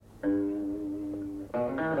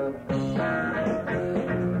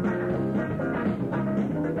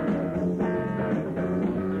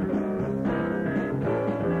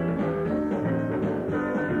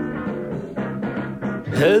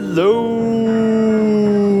Hello,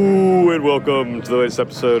 and welcome to the latest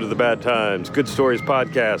episode of the Bad Times Good Stories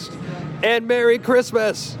podcast, and Merry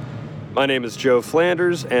Christmas! My name is Joe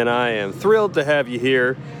Flanders, and I am thrilled to have you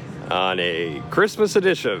here on a Christmas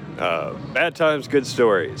edition of Bad Times Good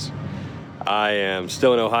Stories. I am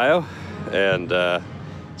still in Ohio, and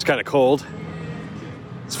it's kind of cold.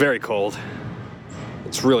 It's very cold.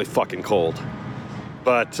 It's really fucking cold.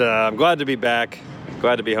 But I'm glad to be back,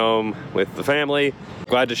 glad to be home with the family.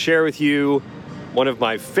 Glad to share with you one of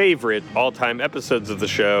my favorite all-time episodes of the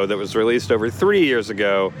show that was released over 3 years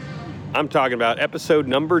ago. I'm talking about episode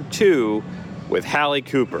number 2 with Hallie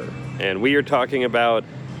Cooper. And we are talking about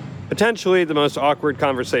potentially the most awkward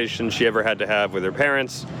conversation she ever had to have with her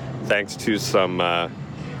parents, thanks to some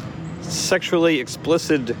sexually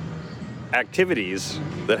explicit activities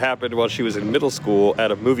that happened while she was in middle school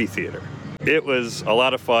at a movie theater. It was a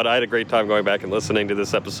lot of fun. I had a great time going back and listening to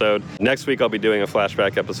this episode. Next week, I'll be doing a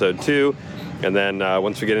flashback episode 2. And then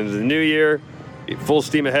once we get into the new year, full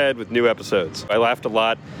steam ahead with new episodes. I laughed a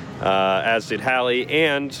lot, as did Hallie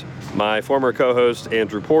and my former co-host,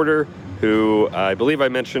 Andrew Porter, who I believe I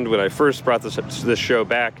mentioned when I first brought this show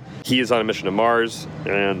back. He is on a mission to Mars,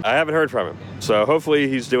 and I haven't heard from him. So hopefully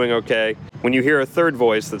he's doing okay. When you hear a third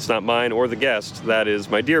voice that's not mine or the guest, that is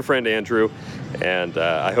my dear friend Andrew, and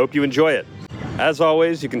I hope you enjoy it. As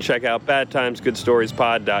always, you can check out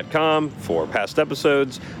badtimesgoodstoriespod.com for past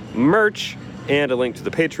episodes, merch, and a link to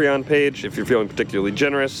the Patreon page. If you're feeling particularly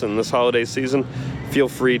generous in this holiday season, feel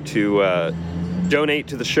free to donate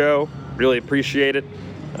to the show. Really appreciate it.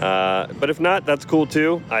 But if not, that's cool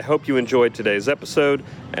too. I hope you enjoyed today's episode.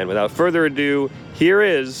 And without further ado, here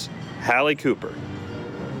is Hallie Cooper.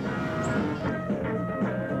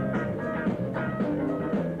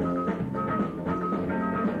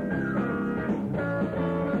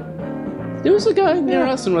 There was a guy near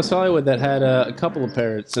us in West Hollywood that had a couple of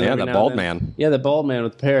parrots. And yeah, the bald man. Yeah, the bald man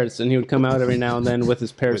with parrots, and he would come out every now and then with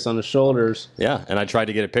his parrots on his shoulders. Yeah, and I tried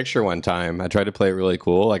to get a picture one time. I tried to play it really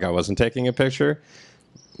cool, like I wasn't taking a picture,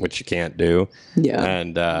 which you can't do. Yeah.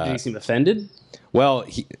 And Did he seem offended? Well,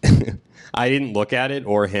 I didn't look at it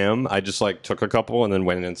or him. I just took a couple and then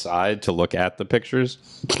went inside to look at the pictures.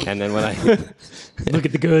 And then when I look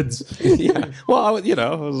at the goods. Yeah. Well, I was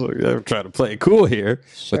trying to play it cool here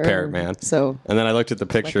with Parrot Man. So, and then I looked at the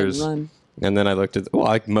pictures. And then I looked at,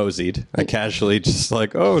 I moseyed. I casually just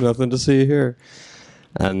nothing to see here.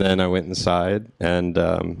 And then I went inside, and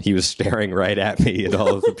he was staring right at me in all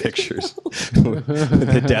of the pictures with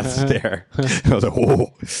the death stare. I was like,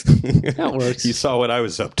 whoa. That works. You saw what I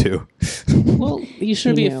was up to. Well, he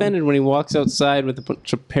shouldn't be offended when he walks outside with a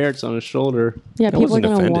bunch of parrots on his shoulder. Yeah, people are going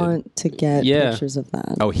to offended. want to get pictures of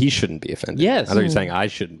that. Oh, he shouldn't be offended. Yes. I thought you were saying I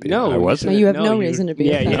shouldn't be. No, I wasn't. No, you have no reason to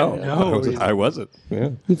be offended. No, I wasn't. Yeah.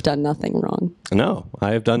 You've done nothing wrong. No,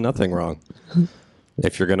 I have done nothing wrong.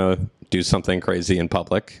 If you're going to do something crazy in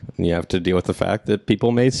public, you have to deal with the fact that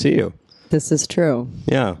people may see you. This is true.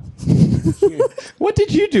 Yeah. What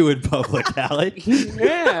did you do in public, Hallie?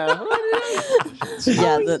 Yeah.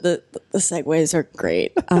 Yeah, the segues are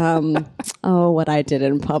great. What I did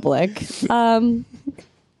in public. I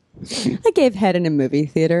gave head in a movie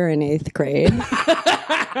theater in 8th grade.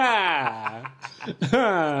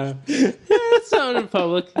 That's not in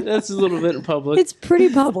public. That's a little bit in public. It's pretty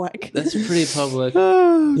public. That's pretty public.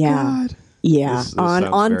 Oh, Yeah. God. Yeah, This on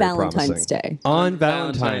sounds very Valentine's promising. Day. On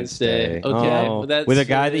Valentine's Day. Okay. Oh, Well, that's with a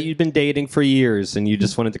guy that really- you'd been dating for years and you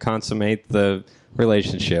just wanted to consummate the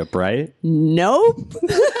relationship, right? Nope.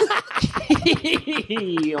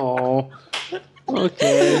 Aw.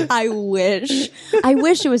 Okay. I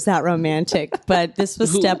wish it was that romantic, but this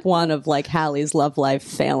was step 1 of Hallie's love life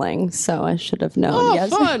failing, so I should have known. Oh, yes.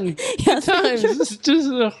 fun. Yes, Good times. This is just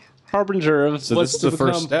a harbinger of So what's this is to the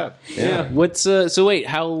become. first step. Yeah. What's so wait,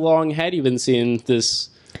 how long had you been seeing this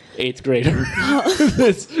 8th grader?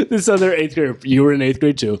 this other 8th grader. You were in 8th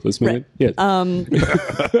grade too. Let's make it. Yes.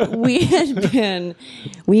 we had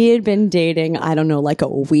been dating, I don't know, like a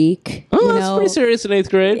week. Oh, that's pretty serious in 8th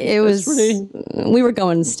grade. It That's was we were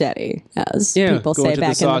going steady, as people going say to the back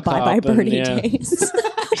in the sock Bye Bye hop and, Birdie yeah. days.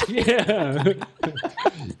 Yeah. You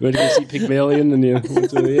went to go see Pygmalion and you went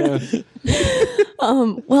to,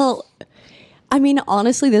 Well, I mean,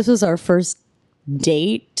 honestly, this was our first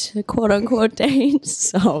date, quote unquote date.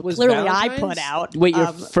 So Was clearly I Valentine's? put out. Wait, your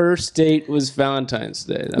first date was Valentine's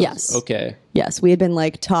Day? That was- Yes. okay. Yes, we had been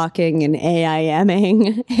like talking and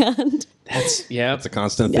AIMing and That's a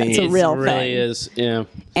constant Yeah, theme. it's a real It really thing. is. Yeah.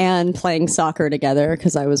 and playing soccer together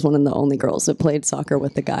because I was one of the only girls that played soccer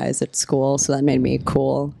with the guys at school. So that made me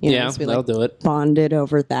cool. You know, Yeah, so we that'll do it. bonded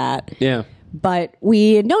over that. Yeah. But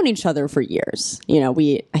we had known each other for years. You know,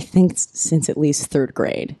 I think since at least third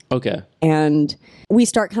grade. Okay. And we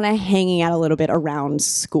start kind of hanging out a little bit around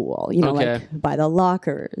school, you know, Okay. like by the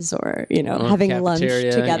lockers or, you know, having lunch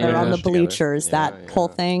cafeteria, together yeah. on the Lunch together. bleachers, that whole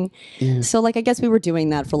thing. So, like, I guess we were doing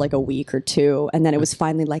that for like a week or two. And then it was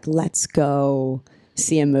finally like, let's go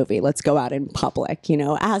see a movie. Let's go out in public, you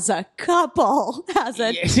know, as a couple, as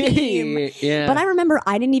a team. Yeah. But I remember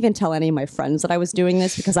I didn't even tell any of my friends that I was doing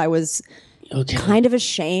this because I was Okay. kind of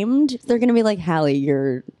ashamed. They're going to be like, Hallie,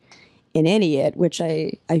 you're an idiot, which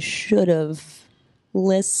I should have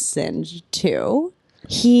listened to.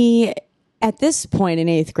 He, at this point in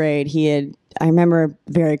 8th grade, I remember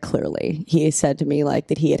very clearly, he said to me like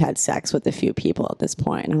that he had had sex with a few people at this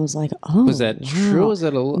point. And I was like, oh. Was that true? Was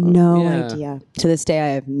that a No yeah. idea. To this day, I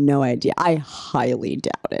have no idea. I highly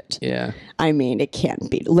doubt it. Yeah. I mean, it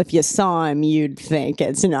can't be. If you saw him, you'd think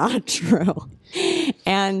it's not true.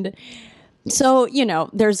 And so, you know,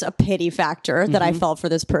 there's a pity factor that I felt for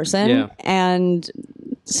this person. Yeah. And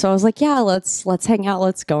so I was like, yeah, let's hang out.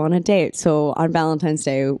 Let's go on a date. So on Valentine's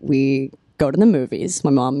Day, we go to the movies. My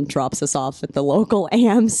mom drops us off at the local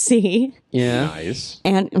AMC. Yeah. Nice.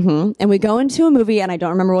 And we go into a movie, and I don't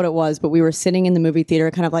remember what it was, but we were sitting in the movie theater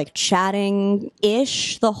kind of like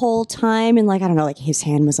chatting-ish the whole time. And like, I don't know, like his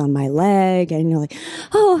hand was on my leg and, you know, like,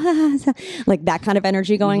 oh, like that kind of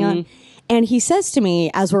energy going on. And he says to me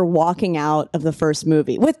as we're walking out of the first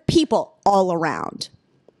movie with people all around,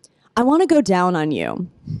 I want to go down on you.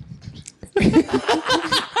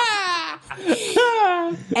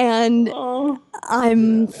 And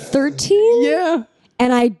I'm 13. Yeah.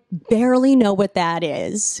 And I barely know what that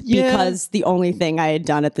is Yeah. because the only thing I had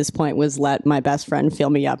done at this point was let my best friend fill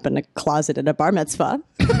me up in a closet at a bar mitzvah.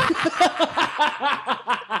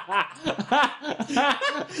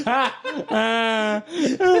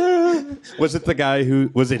 Was it the guy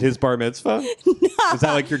was it his bar mitzvah? Was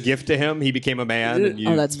that like your gift to him? He became a man and you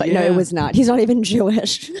Oh, that's fine. No, Yeah. it was not. He's not even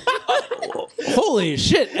Jewish. Holy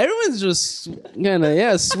shit. Everyone's just kind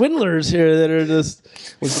of, swindlers here that are just.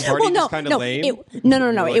 was the party just kind of lame? No.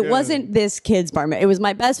 Like, It wasn't this kid's bar mitzvah. It was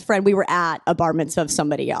my best friend. We were at a bar mitzvah of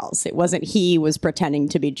somebody else. It wasn't he was pretending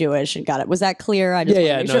to be Jewish and got it. Was that clear? I just Yeah, wanna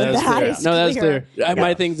yeah, make no, sure that was clear. is No, that was clear.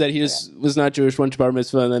 My thing is that he just was not Jewish, went to bar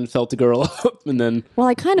mitzvah, and then felt the girl up, and then. Well,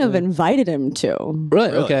 I kind of invited him to. It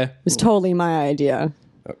Really? Okay. was totally my idea.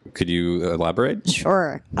 Could you elaborate?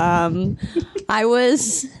 Sure. I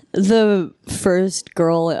was the first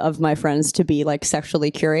girl of my friends to be like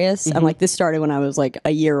sexually curious. And like this started when I was like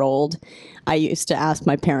a year old. I used to ask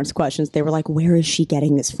my parents questions. They were like, where is she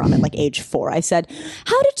getting this from at like age 4? I said,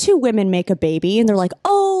 how do 2 women make a baby? And they're like,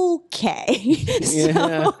 okay.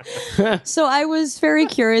 So I was very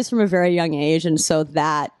curious from a very young age. And so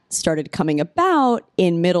that started coming about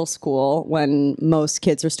in middle school when most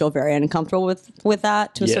kids are still very uncomfortable with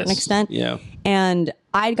that to a certain extent. Yeah. And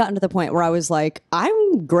I'd gotten to the point where I was like,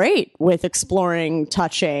 I'm great with exploring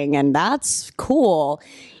touching and that's cool,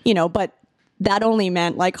 you know, but that only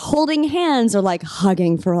meant like holding hands or like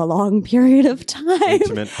hugging for a long period of time.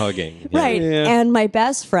 Intimate hugging. Yeah. Right. Yeah. And my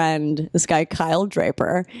best friend, this guy, Kyle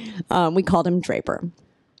Draper, we called him Draper.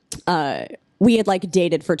 We had like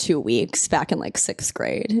dated for 2 weeks back in like 6th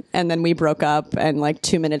grade. And then we broke up. And like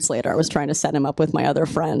 2 minutes later, I was trying to set him up with my other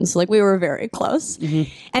friends. Like we were very close.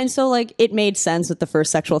 And so like it made sense that the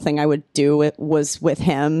first sexual thing I would do was with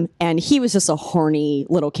him. And he was just a horny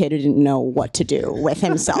little kid who didn't know what to do with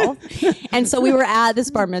himself. And so we were at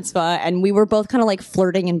this bar mitzvah and we were both kind of like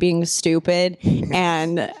flirting and being stupid.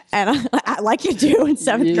 And like you do in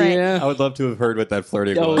 7th grade. I would love to have heard what that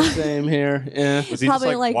flirting Oh, was. same here. Yeah. Was he Probably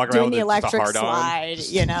just like walking doing around the with just a electric hard on? slide,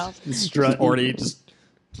 you know. Strut horny, just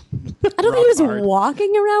I don't think he was hard.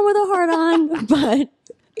 walking around with a heart on, but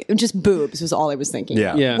just boobs was all I was thinking.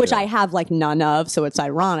 Yeah. Yeah. Which I have like none of, so it's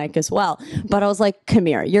ironic as well. But I was like, come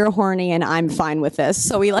here, you're horny and I'm fine with this.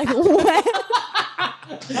 So we like went.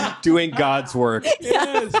 doing God's work.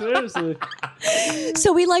 Yeah, seriously.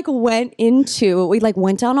 So we went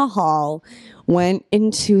down a hall, went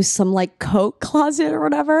into some like coat closet or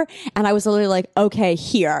whatever, and I was literally like, okay,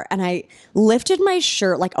 here. And I lifted my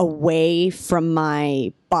shirt like away from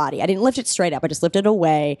my body. I didn't lift it straight up, I just lifted it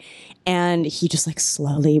away. And he just like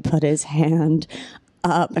slowly put his hand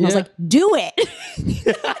up and I was Yeah. like, do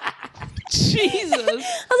it. Jesus. I was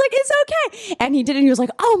like, it's okay. And he did it. He was like,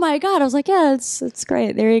 oh my God. I was like, yeah, it's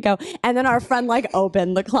great. There you go. And then our friend like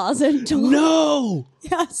opened the closet door. No.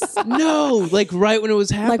 Yes. No. Like right when it was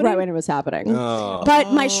happening? Like right when it was happening.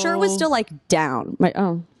 But my shirt was still like down. I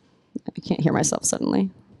can't hear myself suddenly.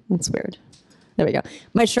 That's weird. There we go.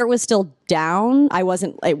 My shirt was still down. It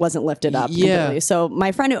wasn't lifted up completely. So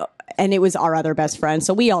my friend, and it was our other best friend,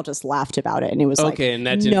 so we all just laughed about it, and it was like, and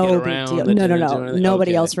that didn't no get big around. deal. That No. didn't do anything?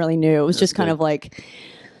 Nobody Okay. else really knew. It was just kind of like,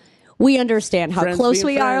 we understand how Friends close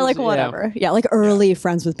being we are, friends, like whatever. Yeah, like early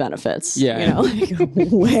friends with benefits. Yeah. You know, like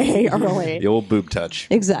way early. The old boob touch.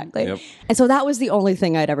 Exactly. Yep. And so that was the only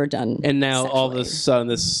thing I'd ever done. And now all of a sexually. sudden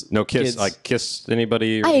this No kiss. kid's- Like kissed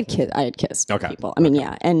anybody? Or I had kissed Okay. people. I mean,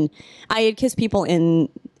 yeah, and I had kissed people in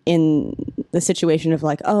the situation of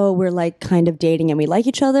like, oh, we're like kind of dating and we like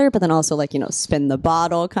each other, but then also like, you know, spin the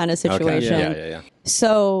bottle kind of Okay. situation. Yeah.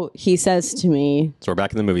 So he says to me, So we're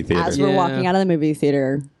back in the movie theater. as we're Yeah. walking out of the movie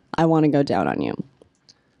theater, I want to go down on you.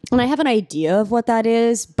 And I have an idea of what that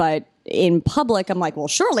is, but in public, I'm like, well,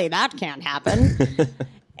 surely that can't happen.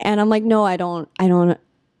 And I'm like, no, I don't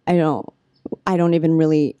even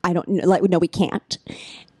really, no, we can't.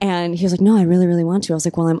 And he was like, no, I really, really want to. I was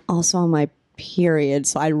like, well, I'm also on my period,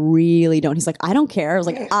 so I really don't. He's like, I don't care. I was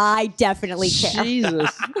like, I definitely care.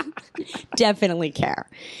 Jesus. Definitely care.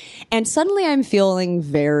 And suddenly I'm feeling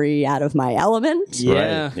very out of my element.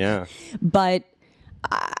 Yeah. Right. Yeah. But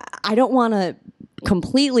I don't want to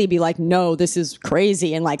completely be like, no, this is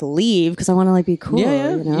crazy and like leave, because I want to like be cool.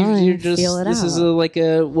 Yeah. You know, You're and just feel it this out. is a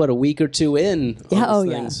week or two in. on Yeah, this oh,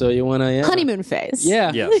 thing, yeah. So you want to honeymoon phase.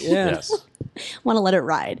 Yeah. Yes. Yeah. Yes. Want to let it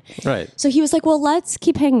ride. Right. So he was like, well, let's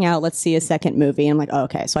keep hanging out. Let's see a second movie. And I'm like, oh,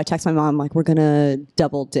 okay. So I text my mom, like, we're going to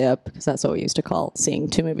double dip, because that's what we used to call seeing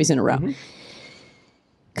two movies in a row.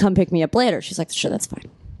 Come pick me up later. She's like, sure, that's fine.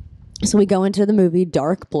 So we go into the movie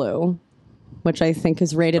Dark Blue, which I think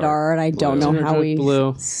is rated R, and I don't know how Dark we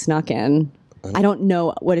Blue. snuck in. I don't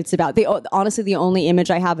know what it's about. Honestly, the only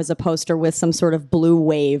image I have is a poster with some sort of blue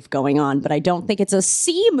wave going on, but I don't think it's a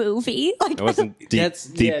sea movie. Like, It wasn't deep It's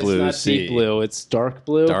blue not sea. deep blue. It's dark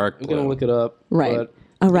blue. Dark I'm gonna blue. look it up. right. but-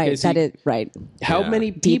 Oh, right. because That is right. How Yeah.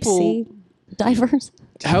 many Deep people? sea divers.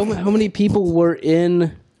 How many people were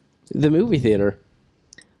in the movie theater?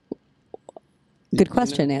 Good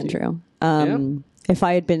question, Andrew. If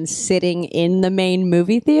I had been sitting in the main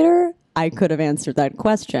movie theater, I could have answered that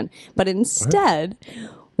question. But instead,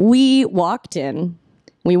 we walked in,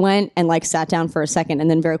 we went and like sat down for a second, and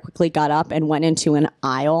then very quickly got up and went into an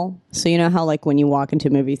aisle. So you know how like when you walk into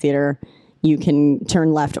a movie theater, you can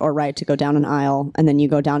turn left or right to go down an aisle, and then you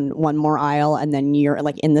go down one more aisle, and then you're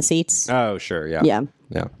like in the seats. Oh, sure. Yeah. Yeah.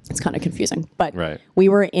 Yeah. It's kind of confusing, but Right. we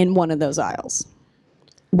were in one of those aisles.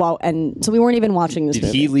 Wow, and so we weren't even watching this Did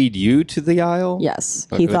movie. he lead you to the aisle? Yes,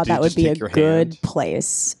 Okay, he thought did he that would just be a take your good hand?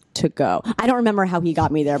 place to go. I don't remember how he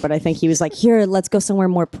got me there, but I think he was like, "Here, let's go somewhere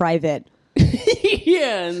more private."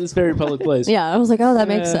 Yeah, in this very public place. Yeah, I was like, "Oh, that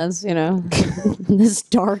makes sense," you know, this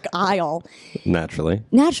dark aisle. Naturally.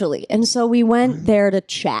 Naturally. And so we went there to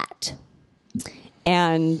chat.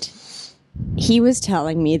 And he was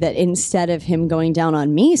telling me that instead of him going down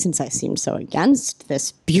on me, since I seemed so against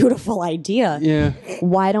this beautiful idea, Yeah.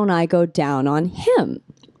 why don't I go down on him?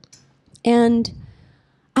 And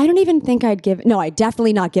I don't even think I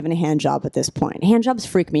definitely not given a hand job at this point. Hand jobs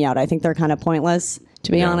freak me out. I think they're kind of pointless,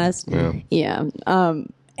 to be honest. Yeah.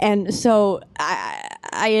 And so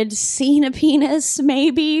I had seen a penis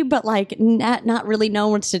maybe, but like not really know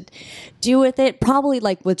what to do with it. Probably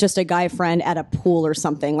like with just a guy friend at a pool or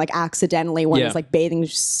something, like accidentally when his like bathing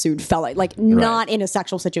suit fell out. Like not in a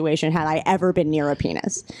sexual situation had I ever been near a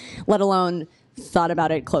penis, let alone thought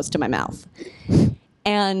about it close to my mouth.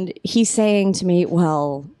 And he's saying to me,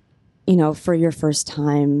 well, you know, for your first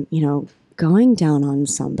time, you know, going down on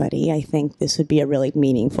somebody, I think this would be a really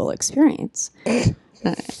meaningful experience.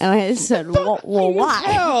 And I said, well why?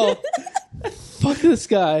 Hell. Fuck this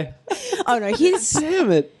guy. Oh, no,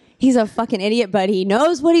 Damn it. he's a fucking idiot, but he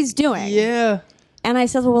knows what he's doing. Yeah. And I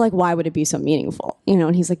said, well, like, why would it be so meaningful? You know,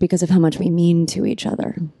 and he's like, because of how much we mean to each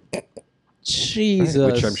other.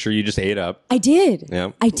 Jesus. Which I'm sure you just ate up. I did.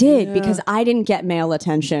 Yeah. I did, because I didn't get male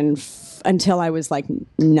attention until I was like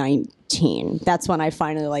 19. That's when I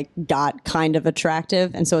finally like got kind of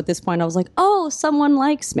attractive. And so at this point I was like, oh, someone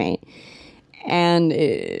likes me. And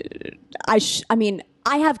I mean,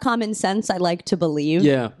 I have common sense, I like to believe.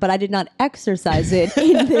 Yeah. But I did not exercise it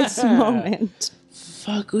in this moment.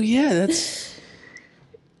 Fuck. Oh, yeah.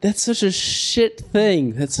 That's such a shit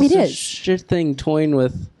thing. That's such It a is. shit thing toying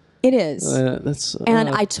with. It is. That's and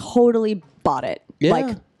I totally bought it. Yeah.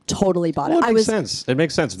 Like, totally bought it. Well, I it makes was sense. It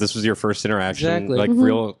makes sense. This was your first interaction, Exactly. like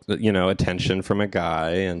real, attention from a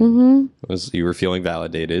guy, and you were feeling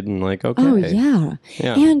validated and like, okay. Oh yeah.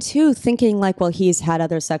 Yeah. And too thinking like, well, he's had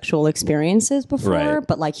other sexual experiences before, Right.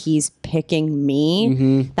 but like he's picking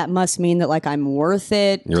me. That must mean that like I'm worth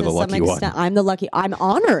it. You're to the some lucky one. extent. I'm the lucky. I'm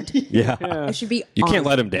honored. Yeah. I should be. You can't honored.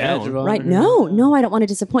 let him Badge of down. honor. Right? No, I don't want to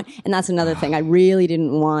disappoint. And that's another thing. I really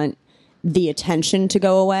didn't want the attention to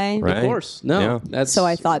go away. Right. Of course. No. Yeah. That's So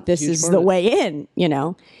I thought this huge is part the of it. way in,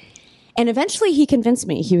 And eventually he convinced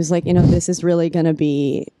me. He was like, this is really going to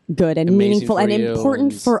be good and Amazing meaningful for and you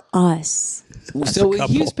important and- for us. So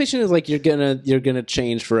he was pitching as like you're gonna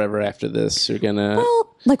change forever after this. You're gonna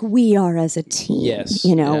Well, like we are as a team. Yes,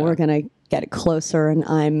 yeah. We're going to get closer and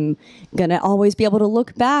I'm going to always be able to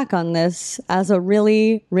look back on this as a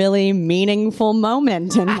really, really meaningful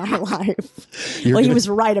moment in my life. He was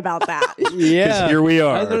right about that. yeah. here we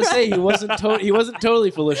are. I was gonna say he wasn't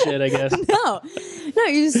totally full of shit. I guess. No,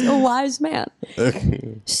 he's a wise man.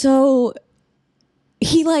 So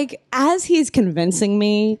he as he's convincing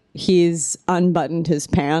me, he's unbuttoned his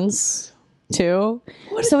pants too.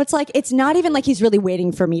 So it's like, it's not even like he's really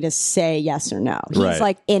waiting for me to say yes or no. He's Right.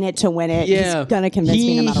 like in it to win it. Yeah, He's gonna convince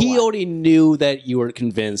me no matter He what. already knew that you were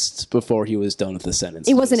convinced before he was done with the sentence.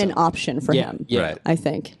 It wasn't an option for him. Yeah. Right. I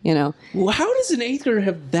think, Well, how does an eighth grader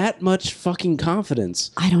have that much fucking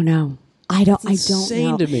confidence? I don't know. I don't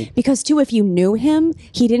insane know. to me. Because too, if you knew him,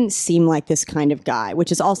 he didn't seem like this kind of guy, which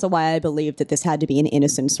is also why I believed that this had to be an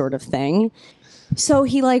innocent sort of thing. So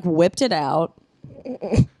he whipped it out,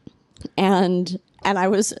 and I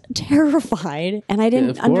was terrified, and I of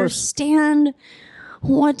didn't course. understand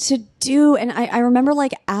what to do. And I remember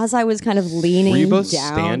as I was kind of leaning Were you both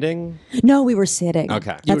down. standing? No, we were sitting.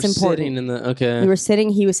 Okay. You That's were important. sitting in the okay. We were sitting.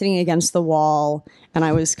 He was sitting against the wall, and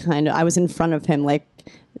I was in front of him,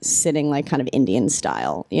 sitting kind of Indian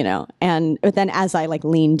style, but then as I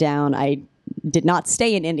leaned down, I did not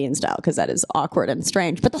stay in Indian style because that is awkward and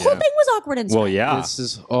strange. But the whole thing was awkward and strange. Well, yeah. This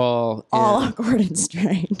is all Awkward and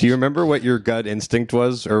strange. Do you remember what your gut instinct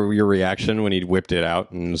was or your reaction when he whipped it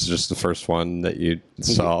out and it was just the first one that you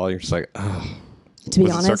saw? You're just like, oh. To be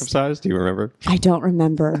Was it honest, circumcised? Do you remember? I don't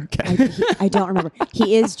remember. I don't remember.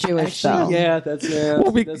 He is Jewish, though. Yeah, that's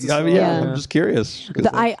that's a Yeah, Yeah. I'm just curious. 'Cause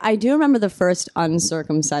I do remember the first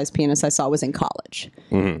uncircumcised penis I saw was in college,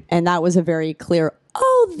 and that was a very clear.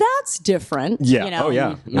 Oh, that's different. Yeah. Oh,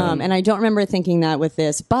 yeah. And I don't remember thinking that with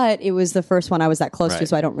this, but it was the first one I was that close to, Right.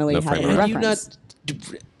 so I don't really No have frame any of Had you reference.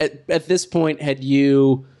 not at this point had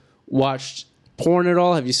you watched porn at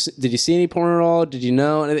all? Did you see any porn at all? Did you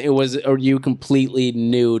know? And or were you completely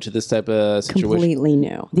new to this type of situation? Completely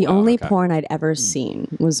new. The only okay. porn I'd ever seen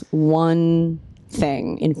was one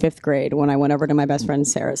thing in 5th grade when I went over to my best friend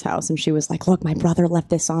Sarah's house, and she was like, "Look, my brother left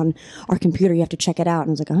this on our computer. You have to check it out." And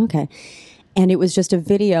I was like, "Oh, okay." And it was just a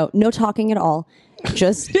video, no talking at all.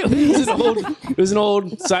 Just It was an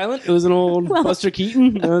old silent. It was an old Buster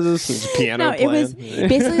Keaton. It was just, piano no, it was playing,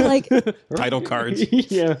 basically title cards.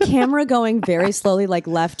 yeah. camera going very slowly,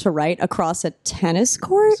 left to right across a tennis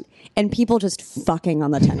court, and people just fucking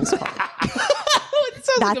on the tennis court.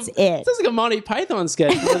 That's it. It sounds like a Monty Python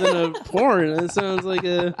sketch more than a porn. It sounds like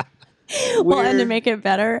a. Well, and to weird- make it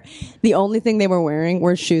better, the only thing they were wearing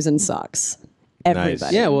were shoes and socks.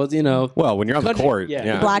 Everybody. Yeah, well, Well, when you're on the Country- court, yeah.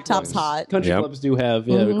 yeah. Blacktop's hot. country Yep. clubs do have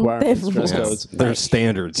They requirements, have dress rules. codes. There's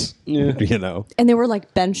standards. Yeah. And there were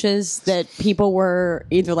benches that people were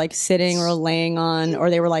either sitting or laying on, or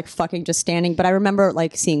they were fucking just standing. But I remember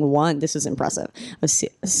seeing one. This is impressive. I was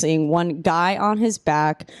seeing one guy on his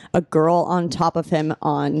back, a girl on top of him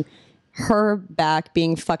on her back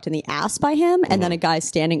being fucked in the ass by him, and then a guy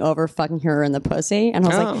standing over fucking her in the pussy. And I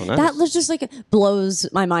was Oh, like, nice. that was just blows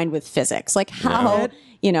my mind with physics. How,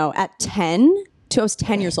 at 10, I was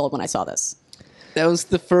 10 years old when I saw this. That was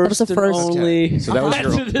the first, the first- and only. So that was Up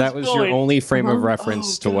your to this that was your point. only frame of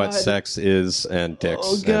reference to what God. sex is and dicks.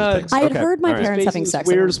 Oh, and God. things. I had Okay, heard my all right. parents having Basically, sex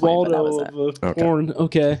at one Where's point, but that Waldo was it. of porn?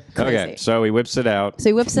 Okay. Okay, Crazy. so he whips it out. So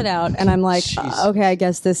he whips it out, and I'm like, Jeez. okay, I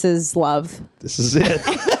guess this is love. This is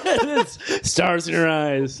it. Stars in your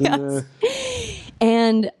eyes. And,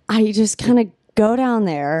 And I just kind of go down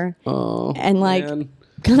there oh, and man.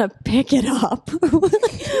 kind of pick it up, put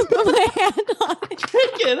my hand on it.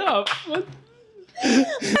 Pick it up. What? I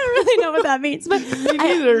don't really know what that means, but Me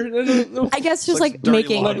neither. I guess just Like dirty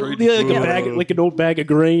making. laundry. Yeah, like a bag, like an old bag of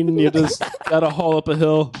grain. You just gotta haul up a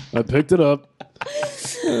hill. I picked it up.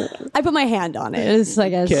 I put my hand on it. It's I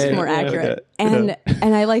guess Okay, more yeah, accurate, and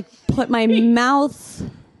I put my mouth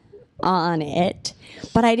on it.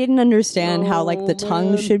 But I didn't understand how the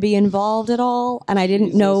tongue should be involved at all, and I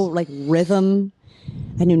didn't know rhythm.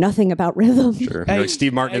 I knew nothing about rhythm. Sure. Like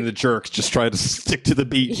Steve Martin and the Jerks, just try to stick to the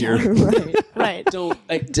beat here. Right.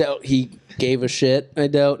 I doubt he gave a shit. I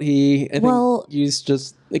think Well- he's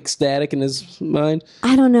just ecstatic in his mind.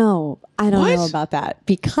 I don't know. I don't What? know about that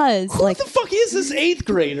because Who like the fuck is this 8th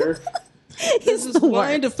grader? he's Just the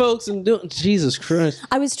lying to worst. folks and doing Jesus Christ.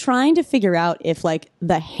 I was trying to figure out if like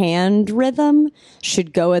the hand rhythm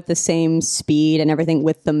should go at the same speed and everything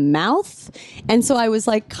with the mouth, and so I was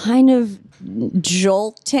like kind of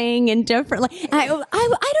jolting and different. Like I don't know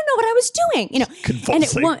what I was doing, you know.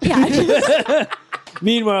 Convulsing. And yeah.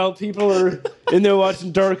 Meanwhile, people are in there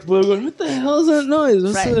watching Dark Blue going, what the hell is that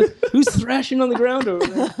noise? Who's thrashing on the ground over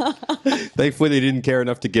there? Thankfully, they didn't care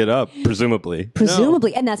enough to get up, presumably.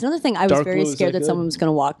 Presumably, and that's another thing. I was Dark very blue is scared that that good? someone was going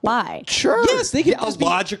to walk by. Sure. Yes, they could a just be-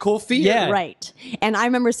 logical fear. Yeah. Right. And I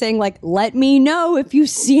remember saying, like, let me know if you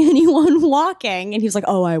see anyone walking. And he was like,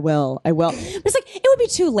 oh, I will. But it's like, it would be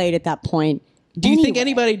too late at that point. Do you think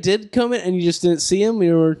Anyway. anybody did come in and you just didn't see him?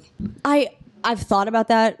 You were I've thought about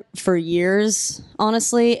that for years,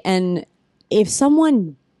 honestly. And if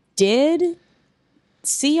someone did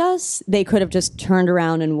see us, they could have just turned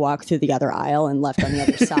around and walked through the other aisle and left on the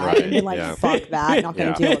other side Right, and been like, yeah. fuck that, not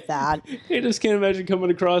going to Yeah. deal with that. I just can't imagine coming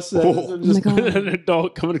across that. Oh. And just Oh my God. an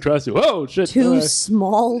adult coming across you. Whoa, shit. Two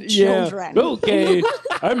small yeah. children. Okay.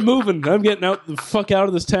 I'm moving. I'm getting the fuck out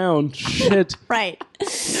of this town. Shit. Right.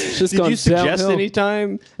 It's just Did gone you suggest downhill. any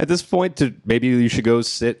time at this point to maybe you should go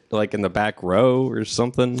sit like in the back row or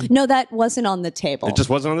something? No, that wasn't on the table. It just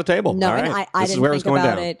wasn't on the table. No, All and right. I This is didn't where it was think going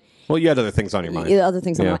about down. it. Well, you had other things on your mind. The other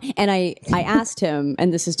things on Yeah. my mind. And I asked him,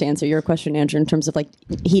 and this is to answer your question, Andrew, in terms of like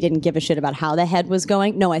he didn't give a shit about how the head was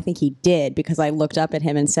going. No, I think he did because I looked up at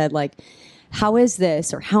him and said like, how is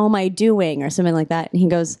this? Or how am I doing? Or something like that. And he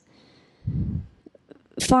goes,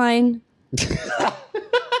 fine.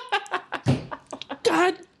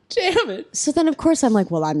 God damn it. So then of course I'm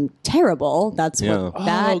like, well, I'm terrible. That's Yeah. what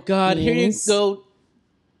that Oh, God. Here you means. go.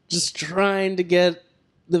 Just trying to get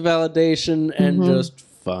the validation and just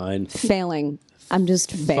fine. Failing. I'm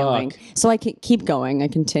just failing. Fuck. So I can keep going. I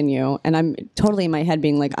continue, and I'm totally in my head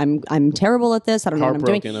being like, I'm terrible at this. I don't know what I'm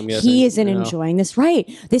doing. Heartbroken, I'm guessing, He isn't you know. enjoying this. Right.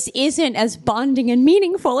 This isn't as bonding and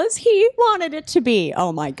meaningful as he wanted it to be.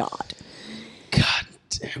 Oh my God. God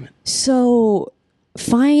damn it. So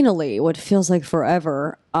finally, what feels like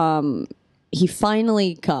forever, he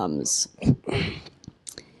finally comes.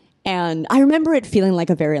 And I remember it feeling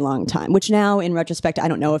like a very long time, which now in retrospect, I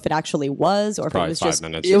don't know if it actually was or if it Probably was 5 just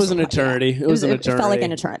minutes. It was an eternity. It was an it eternity. felt like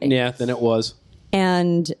an eternity. Yeah, then it was.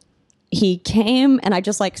 And he came and I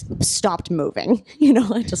just like stopped moving, you know,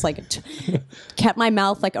 I just like kept my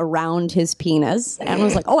mouth like around his penis and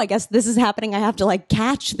was like, oh, I guess this is happening. I have to like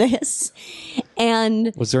catch this.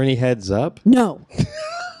 And Was there any heads up? no,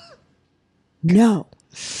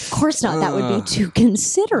 of course not. That would be too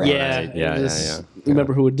considerate. Yeah. Right. Yeah, just yeah.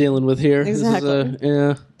 Remember who we're dealing with here. Exactly. This is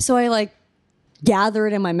yeah. So I like gather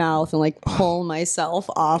it in my mouth and like pull myself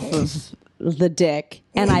off of the dick.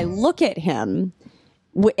 And I look at him.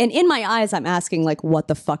 And in my eyes, I'm asking, like, what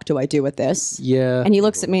the fuck do I do with this? Yeah. And he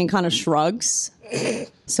looks at me and kind of shrugs.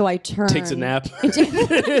 So I turn. Takes a nap.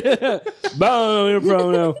 Bye,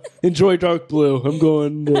 bro, now. Enjoy Dark Blue. I'm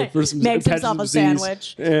going for some Makes catch himself some a Z's.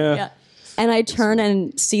 sandwich. Yeah. And I turn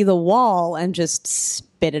and see the wall and just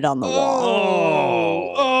spit it on the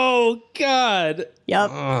wall. Oh God.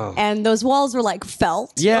 Yep. And those walls were like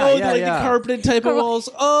felt. Yeah, Oh, yeah, like yeah. the carpeted type of walls.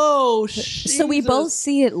 Oh, So we both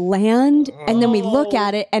see it land, and then we look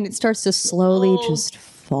at it, and it starts to slowly just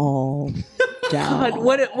fall down. God,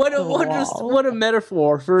 what a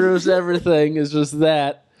metaphor for just everything is just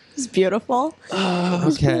that. It's beautiful.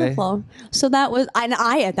 It's Okay. beautiful. So that was, and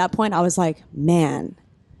I at that point I was like, man,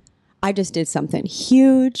 I just did something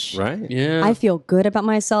huge. Right? Yeah. I feel good about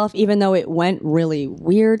myself, even though it went really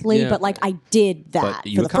weirdly. Yeah. But like I did that But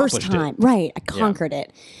you for the first accomplished it. time. Right. I conquered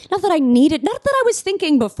it. Not that I needed, not that I was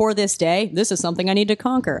thinking before this day, this is something I need to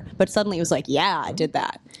conquer. But suddenly it was like, yeah, I did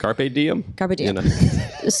that. Carpe diem? Carpe diem.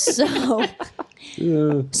 You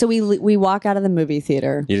know? So we walk out of the movie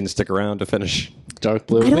theater. You didn't stick around to finish. Dark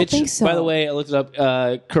Blue. I don't Which, think so. By the way, I looked it up.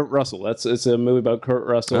 Kurt Russell. It's a movie about Kurt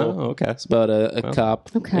Russell. Oh, okay. It's about a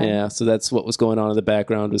cop. Okay. Yeah. So that's what was going on in the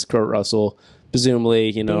background was Kurt Russell,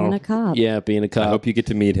 presumably, you know, Being a cop. Yeah, being a cop. I hope you get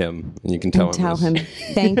to meet him and you can tell Tell him. him,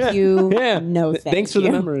 thank you. Yeah. No, Thanks for the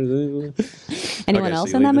you. memory. Anyone Okay, so else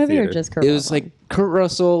you in that leave the movie or theater. just Kurt It was Russell? like Kurt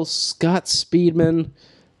Russell, Scott Speedman,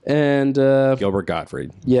 and Gilbert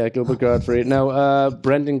Gottfried. Gilbert Gottfried. Now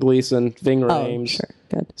Brendan Gleeson, Ving Rhames, sure.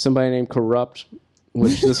 Good. somebody named Corrupt,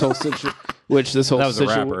 which this whole That was a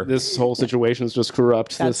rapper. this whole situation is just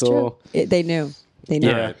corrupt. That's this whole true. They knew. They know.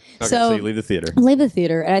 Yeah. Okay, so you leave the theater. I leave the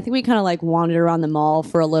theater, and I think we kind of like wandered around the mall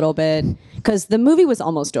for a little bit because the movie was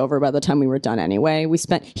almost over by the time we were done. Anyway, which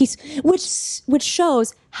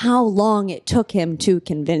shows how long it took him to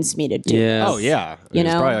convince me to do. Yeah. Oh yeah, You it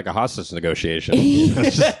was know? probably like a hostage negotiation.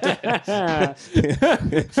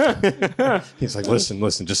 He's like,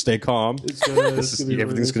 listen, just stay calm.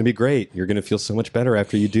 Everything's gonna be great. You're gonna feel so much better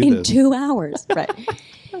after you do in this. 2 hours, right?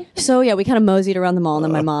 So yeah, we kind of moseyed around the mall, and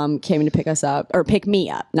then my mom came to pick us up, or pick me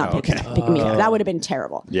up, not pick me up. That would have been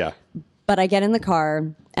terrible. Yeah. But I get in the car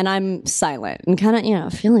and I'm silent and kind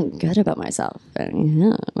of, feeling good about myself.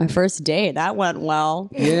 And, my first day, that went well.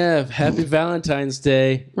 Yeah. Happy Valentine's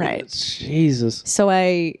Day. Right. Jesus. So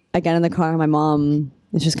I get in the car and my mom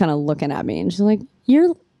is just kind of looking at me and she's like,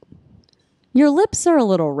 your lips are a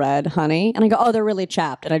little red, honey. And I go, oh, they're really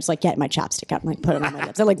chapped. And I just like get my chapstick out and like put it on my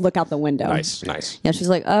lips. I like look out the window. Nice. Yeah, she's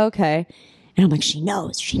like, oh, okay. And I'm like, she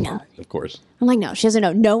knows. Of course. I'm like, no, she doesn't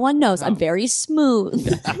know. No one knows. I'm very smooth.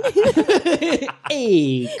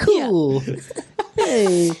 Hey, cool.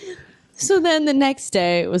 Hey. So then the next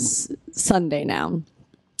day, it was Sunday now.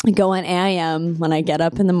 I go on AIM when I get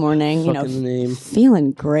up in the morning, Fucking name.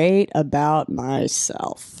 feeling great about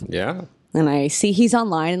myself. Yeah. And I see he's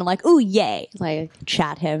online and I'm like, ooh, yay. So I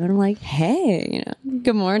chat him and I'm like, hey,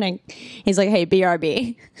 good morning. He's like, hey,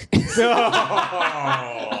 BRB.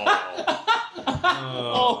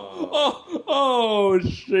 Oh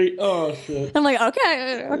shit! Oh shit! I'm like,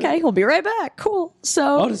 okay, he'll be right back. Cool.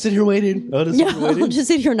 So I'll just sit here waiting. I'll just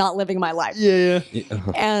sit here not living my life. Yeah.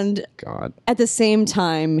 And God. at the same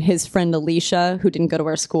time, his friend Alicia, who didn't go to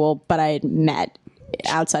our school, but I had met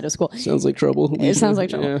outside of school. Sounds like trouble. It sounds like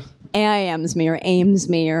trouble. Yeah. AIMs me or aims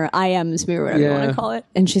me or IMs me or whatever you Yeah. want to call it.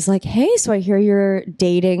 And she's like, hey, so I hear you're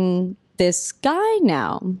dating this guy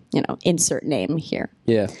now. Insert name here.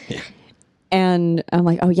 Yeah. And I'm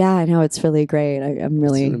like, oh yeah, I know, it's really great. I'm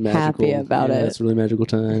really Sort of happy magical. about Yeah, it. It's a really magical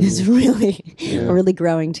time. It's really, we're really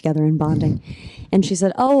growing together and bonding. And she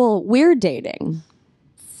said, oh, well, we're dating.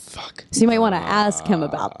 Fuck. So you might want to ask him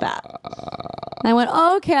about that. And I went,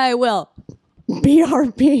 oh, okay, I will.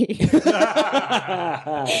 BRB.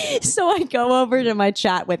 So I go over to my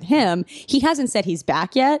chat with him. He hasn't said he's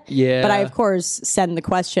back yet. Yeah. But I, of course, send the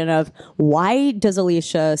question of, why does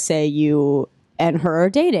Alicia say you and her are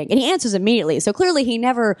dating? And he answers immediately. So clearly he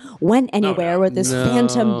never went anywhere with this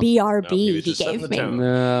phantom BRB he was he just setting gave the me. tone.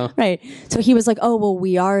 No. Right. So he was like, oh, well,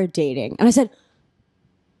 we are dating. And I said,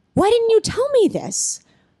 why didn't you tell me this?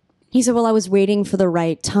 He said, well, I was waiting for the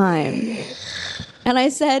right time. And I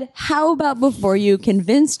said, how about before you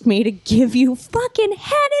convinced me to give you fucking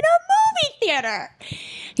head in a movie theater?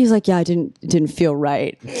 He's like, yeah, I didn't feel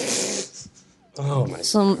right. Oh my.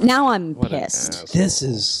 So now I'm What an pissed. ass. This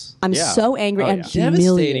is. I'm Yeah. so angry Oh, and yeah.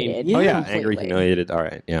 humiliated. Devastating. Oh yeah, completely. angry, humiliated. All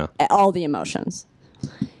right. Yeah. All the emotions.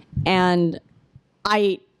 And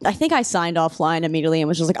I think I signed offline immediately and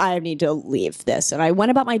was just like, I need to leave this. And I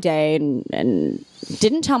went about my day and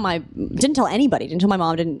didn't tell anybody, didn't tell my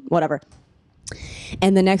mom, whatever.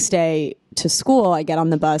 And the next day to school, I get on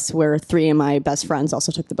the bus where 3 of my best friends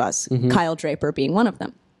also took the bus, Kyle Draper being one of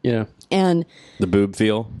them. Yeah. And The boob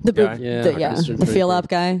feel. the guy? Yeah. the feel up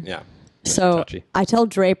guy. Yeah. So touchy. I tell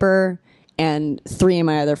Draper and 3 of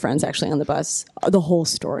my other friends actually on the bus the whole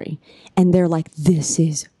story. And they're like, this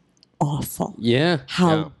is awful. Yeah.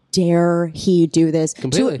 How Yeah. dare he do this?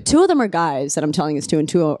 Completely. Two of them are guys that I'm telling this to, and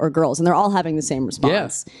 2 are girls, and they're all having the same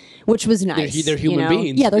response, which was nice. they're human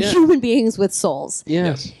beings. Yeah, they're Yeah. human beings with souls. Yeah.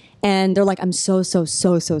 Yes. And they're like, I'm so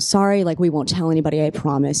sorry. Like, we won't tell anybody, I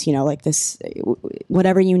promise. Like this,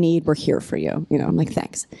 whatever you need, we're here for you. I'm like,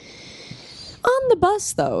 thanks. On the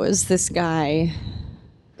bus, though, is this guy.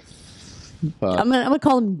 I'm gonna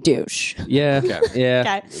call him Douche. Yeah.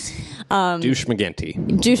 Yeah. Okay. Douche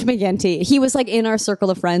McGinty. Douche McGinty. He was like in our circle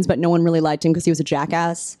of friends, but no one really liked him because he was a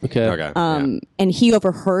jackass. Okay. Okay. And he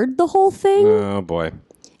overheard the whole thing. Oh boy.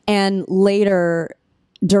 And later,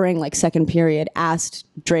 during like second period, asked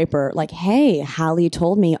Draper, like, hey, Hallie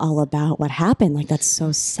told me all about what happened. Like, that's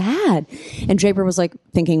so sad. And Draper was like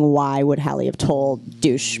thinking, why would Hallie have told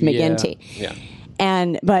Douche McGinty?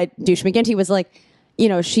 Yeah. But Douche McGinty was like,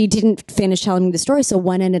 she didn't finish telling me the story, so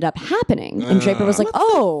what ended up happening? And Draper was like,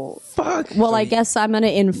 oh, fuck. Well, I guess I'm going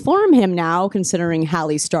to inform him now, considering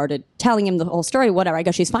Hallie started telling him the whole story. Whatever, I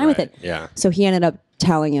guess she's fine with Right, it. yeah. So he ended up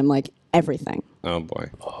telling him, like, everything. Oh boy.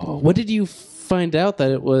 What did you find out that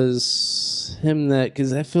it was him that?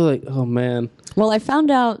 Because I feel like, oh man. Well, I found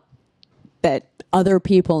out that other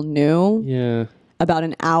people knew Yeah. about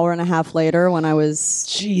an hour and a half later when I was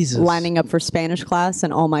Jesus. lining up for Spanish class,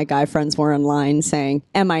 and all my guy friends were in line saying,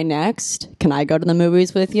 am I next? Can I go to the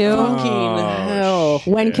movies with you? Fucking hell.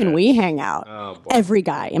 when can we hang out? Every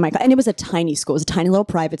guy in my class, and it was a tiny school. It was a tiny little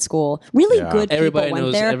private school. Really good people Everybody went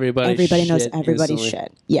knows there. everybody's knows shit everybody's instantly.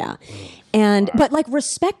 shit. Yeah. And but like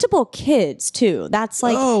respectable kids too. That's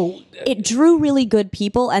like it drew really good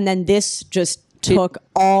people, and then this just took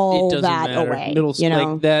all It doesn't that matter. away. Middle school, you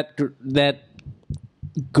know? like that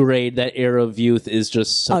grade, that era of youth is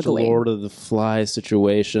just such Ugly. a Lord of the Flies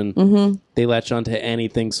situation. Mm-hmm. They latch onto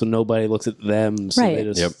anything, so nobody looks at them. So Right. They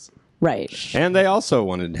just, Yep. Right. And they also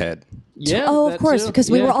wanted head. Yeah. Oh, of that course, too.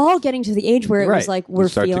 because we Yeah. were all getting to the age where it was Right. like You we're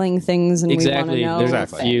start to- feeling things and we want Exactly. to know. They're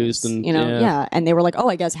Exactly. confused and you know, yeah. And they were like, "Oh,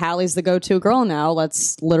 I guess Hallie's the go-to girl now.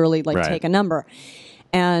 Let's literally like Right. take a number."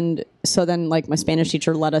 And so then, like, my Spanish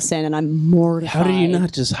teacher let us in, and I'm mortified. How did you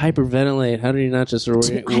not just hyperventilate? How did you not just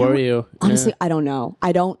worry you? Honestly, I don't know.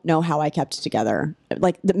 I don't know how I kept it together.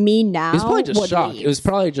 Like me now. It was probably just would shock. leave. It was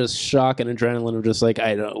probably just shock and adrenaline of just like,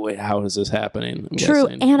 I don't wait, how is this happening? I'm True,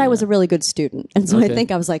 guessing. and I was a really good student, and so I Okay.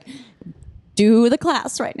 think I was like, do the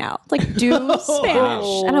class right now, like do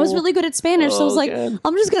Spanish, and I was really good at Spanish, so I was like, God.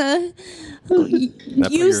 I'm just gonna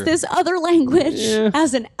use your- this other language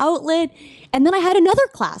as an outlet, and then I had another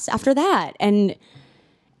class after that, and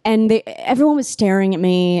everyone was staring at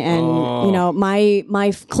me, and you know,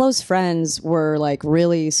 my close friends were like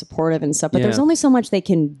really supportive and stuff, but there's Yeah. only so much they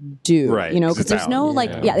can do, Right, you know, 'cause because it's there's out. no like,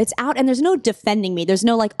 Yeah. it's out, and there's no defending me. There's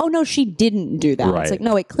no like, oh no, she didn't do that. Right. It's like,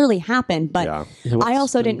 no, it clearly happened, but Yeah. I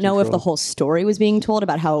also didn't know if the whole story was being told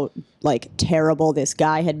about how like terrible this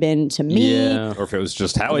guy had been to me. Yeah. Or if it was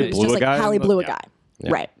just Hallie It was blew just a like guy. Hallie blew a guy.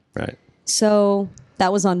 Yeah. Right. Right. So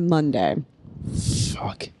that was on Monday.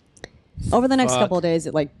 Fuck. Over the next Fuck. couple of days,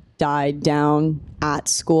 it like died down at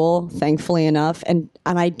school, thankfully enough. And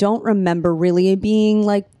I don't remember really being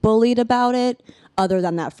like bullied about it other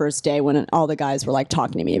than that first day when all the guys were like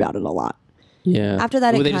talking to me about it a lot. Yeah. After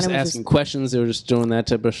that, were it they kinda just was asking just- questions? They were just doing that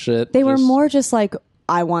type of shit. They were Just- more just like,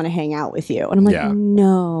 I want to hang out with you. And I'm like, Yeah.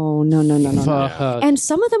 no. Fuck. And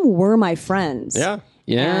some of them were my friends. Yeah.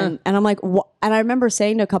 Yeah. And I'm like, and I remember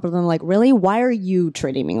saying to a couple of them, like, really, why are you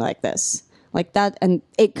treating me like this? Like that. And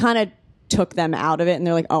it kind of took them out of it. And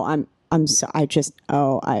they're like, oh, I'm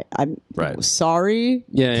Right. sorry.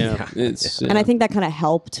 Yeah. It's And I think that kind of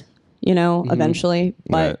helped, you know, eventually.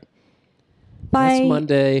 But Right. by that's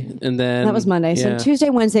Monday, and then that was Monday. Yeah. So Tuesday,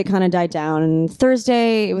 Wednesday, it kind of died down, and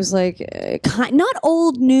Thursday it was like not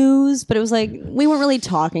old news, but it was like we weren't really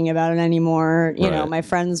talking about it anymore. You know, Right. my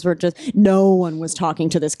friends were just no one was talking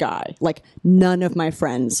to this guy. Like none of my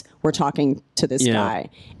friends were talking to this Yeah. guy,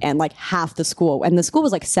 and like half the school, and the school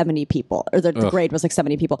was like 70 people, or the grade was like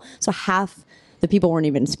 70 people, so half the people weren't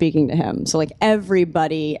even speaking to him. So like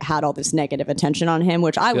everybody had all this negative attention on him,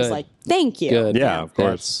 which I was Good. like, thank you. Good. Yeah, of course.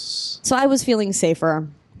 That's- So I was feeling safer.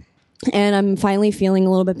 And I'm finally feeling a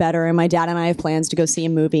little bit better. And my dad and I have plans to go see a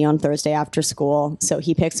movie on Thursday after school. So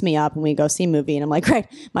he picks me up and we go see a movie. And I'm like, great,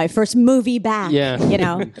 my first movie back. Yeah. You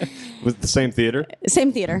know, Was it the same theater?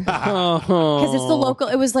 same theater. Because it's the local,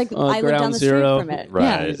 it was like, I live Ground down the Zero. street from it.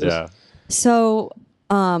 Right. Yeah. Yeah. So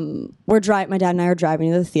my dad and I are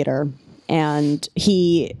driving to the theater. And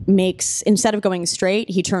he makes, instead of going straight,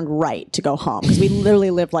 he turned right to go home because we literally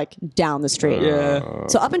lived like down the street. Yeah.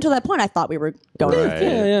 So up until that point, I thought we were going to the Right.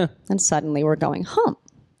 theater. Yeah. And suddenly we're going home.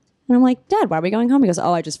 And I'm like, Dad, why are we going home? He goes,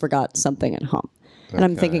 oh, I just forgot something at home. And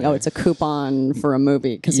I'm thinking, oh, it's a coupon for a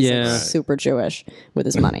movie because he's Yeah. like super Jewish with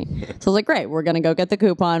his money. So I was like, great, we're going to go get the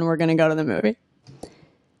coupon. We're going to go to the movie.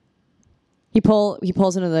 He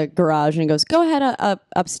pulls into the garage and he goes, go ahead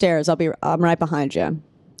upstairs. I'm right behind you.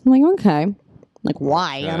 I'm like, okay. Like,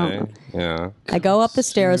 why? I don't know. Yeah. I go up the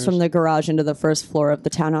stairs from the garage into the first floor of the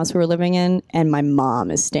townhouse we were living in, and my mom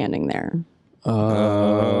is standing there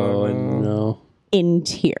Oh no. in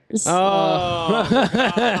tears.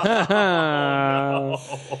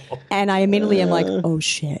 And I immediately am like, oh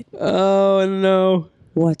shit, Oh no.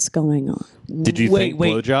 what's going on? Did you Wait, think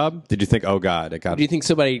wait. blowjob? Did you think, oh God, it got Do you think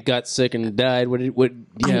somebody got sick and died?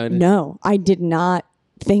 Yeah. No, I did not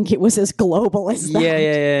think it was as global as that.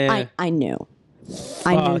 Yeah. I knew.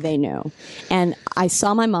 I knew they knew. And I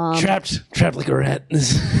saw my mom. Trapped like a rat.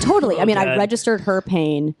 Totally. I mean, I God. registered her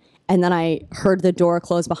pain, and then I heard the door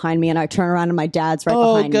close behind me, and I turn around and my dad's right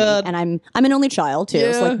behind God. me. And I'm an only child too.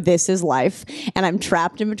 So Yeah. like this is life. And I'm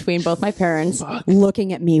trapped in between both my parents,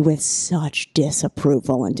 looking at me with such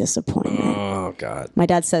disapproval and disappointment. Oh God. My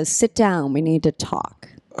dad says, sit down, we need to talk.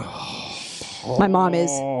 My mom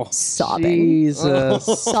is sobbing. Jesus.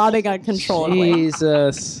 Sobbing uncontrollably.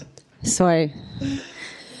 Jesus. So I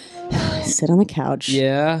sit on the couch.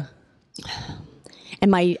 Yeah.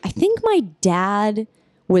 And I think my dad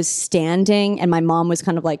was standing and my mom was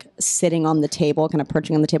kind of like sitting on the table, kind of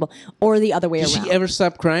perching on the table, or the other way Did around. she ever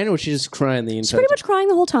stop crying, or was she just crying the entire She's pretty much crying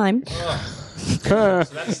the whole time.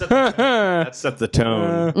 That set the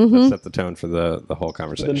tone. That set the tone for the whole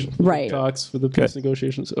conversation. Right. talks for the peace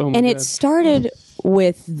negotiations? Oh my And God. it started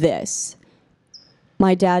with this.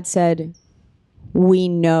 My dad said, "We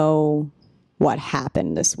know what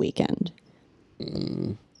happened this weekend."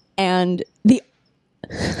 And the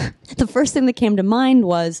first thing that came to mind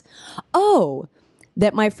was, oh,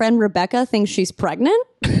 that my friend Rebecca thinks she's pregnant.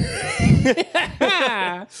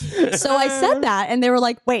 So I said that, and they were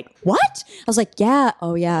like, wait, what? I was like, yeah.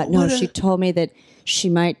 Oh, yeah. No, she told me that she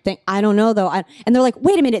might think, I don't know, though. And they're like,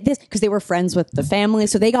 wait a minute, this, because they were friends with the family.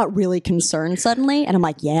 So they got really concerned suddenly. And I'm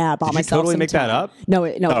like, yeah, I bought Did you myself totally some make that time. up? No,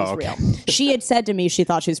 it was okay. real. She had said to me she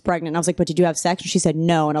thought she was pregnant. And I was like, but did you have sex? And she said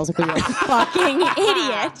no. And I was like, well, you're a fucking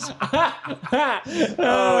idiot.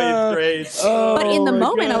 Oh, he's great. But in the my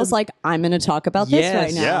moment, God. I was like, I'm going to talk about this Yes.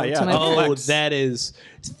 right now. Yeah, to my yeah. Oh, parents. that is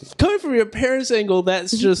coming from your parents' angle.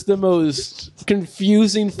 That's just the most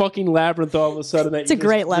confusing fucking labyrinth. All of a sudden, that It's a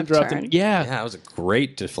great left turn. Yeah. Yeah, it was a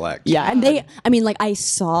great deflect. Yeah, and I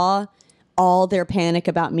saw all their panic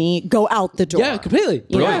about me go out the door. Yeah, completely.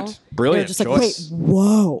 You Brilliant. know? Brilliant They're just like, choice. wait,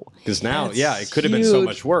 whoa. Because now, That's it could have been so huge.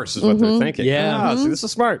 much worse, is what they're thinking. Yeah. See, this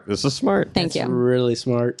is smart. This is smart. Thank you. Really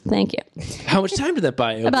smart. Thank you. How much time did that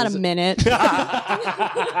buy you? About Was a it- minute.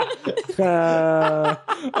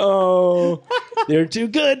 Oh, they're too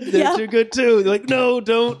good. They're Yeah. too good too. They're like, no,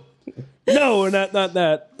 don't. No, we're not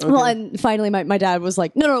that. Okay. Well, and finally my dad was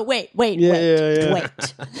like, no, wait. Yeah.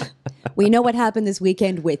 Wait. We know what happened this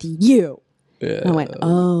weekend with you. And I went,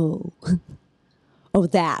 oh,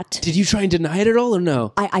 that. Did you try and deny it at all, or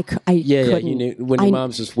no? I Yeah, couldn't. you knew when your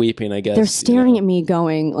mom's just weeping. I guess They're staring at me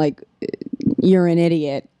going like, you're an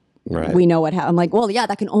idiot. Right. We know what happened. I'm like, well, yeah,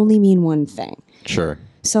 that can only mean one thing. Sure.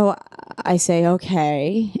 So I say,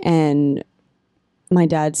 okay. And my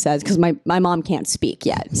dad says, because my mom can't speak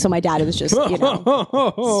yet. So my dad was just,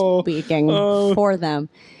 speaking for them.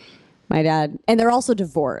 My dad, and they're also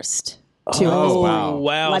divorced. Too. Oh, wow.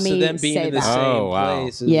 Wow. Let So me them being say in the that. same Oh, wow.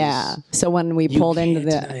 place. Is, Yeah. So when we pulled into can't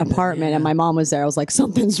deny the that, apartment yeah. and my mom was there, I was like,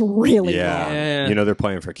 something's really Yeah. wrong. Yeah. You know they're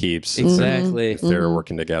playing for keeps. Exactly. If they're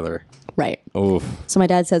working together. Right. Oof. So my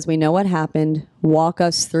dad says, we know what happened. Walk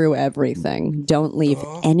us through everything. Don't leave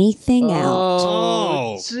anything out.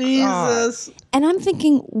 Oh, Jesus. And I'm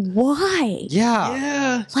thinking, why? Yeah.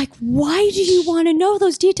 Yeah. Like, why do you want to know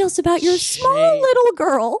those details about your small Shame. little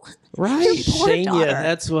girl? Right. Your poor Shane, daughter. yeah,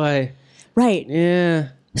 that's why. Right. Yeah.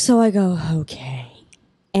 So I go, okay.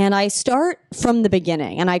 And I start from the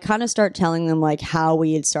beginning and I kind of start telling them like how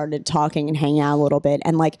we had started talking and hanging out a little bit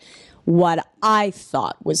and like what I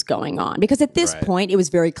thought was going on. Because at this Right. point, it was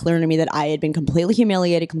very clear to me that I had been completely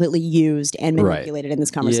humiliated, completely used and Right. manipulated in this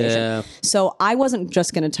conversation. Yeah. So I wasn't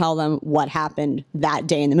just going to tell them what happened that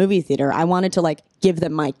day in the movie theater. I wanted to like give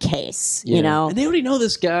them my case, you know? And they already know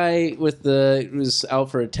this guy with was out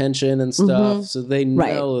for attention and stuff, so they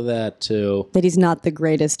know that too. That he's not the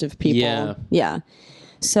greatest of people. Yeah. Yeah.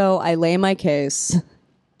 So I lay my case,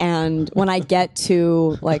 and when I get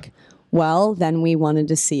to like, well, then we wanted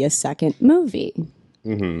to see a second movie.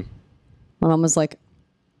 My mom was like,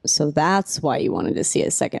 so that's why you wanted to see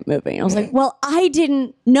a second movie. And I was like, well, I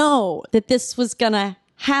didn't know that this was going to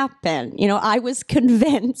happen. You know, I was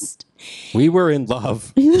convinced. We were in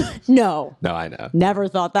love. No. No, I know. Never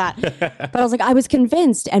thought that. But I was like, I was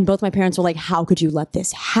convinced. And both my parents were like, how could you let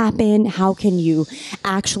this happen? How can you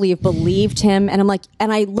actually have believed him? And I'm like,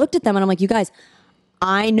 and I looked at them and I'm like, you guys,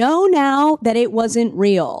 I know now that it wasn't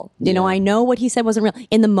real. You know, I know what he said wasn't real.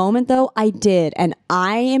 In the moment, though, I did. And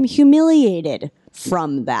I am humiliated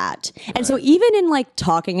from that. And so even in like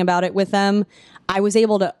talking about it with them, I was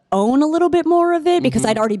able to own a little bit more of it because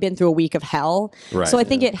I'd already been through a week of hell. Right. So I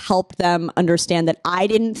think it helped them understand that I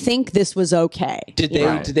didn't think this was okay. Did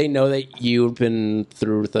they know that you'd been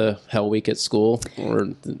through the hell week at school, or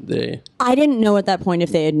did they? I didn't know at that point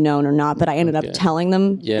if they had known or not, but I ended up telling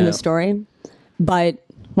them in Yeah. the story. But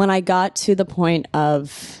when I got to the point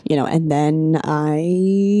of, you know, and then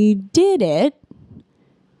I did it,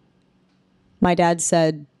 my dad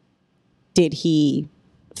said, did he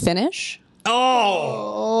finish?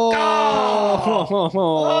 Oh,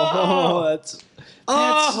 that's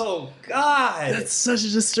God. that's such a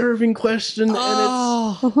disturbing question, and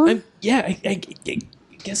it's I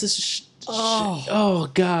guess it's oh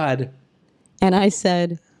God. And I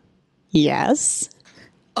said, yes.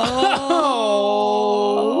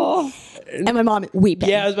 Oh. And my mom weeping.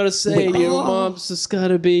 Yeah, I was about to say your mom's just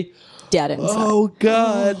gotta be. Dead inside. Oh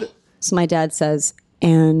God. So my dad says,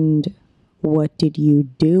 and what did you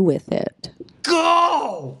do with it?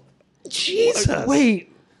 go. Jesus. Wait.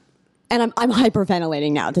 And I'm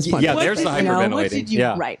hyperventilating now at this point. Yeah, there's the You know? hyperventilating. What did you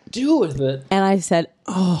yeah. Right. do with it? And I said,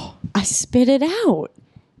 "Oh," I spit it out.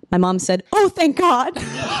 My mom said, "Oh, thank God."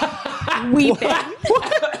 Weeping.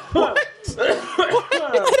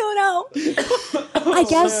 I don't know. I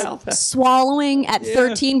guess swallowing at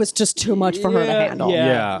 13 was just too much for her to handle.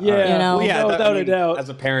 Yeah. You know? Well, yeah, without a doubt. As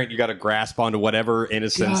a parent, you got to grasp onto whatever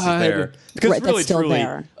innocence God. is there. Because Right, that's really, still truly,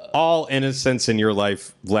 there. all innocence in your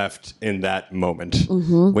life left in that moment.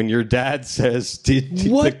 Mm-hmm. When your dad says, did the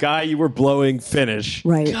What? guy you were blowing finish?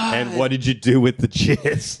 Right. And what did you do with the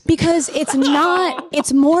jizz? Because it's not,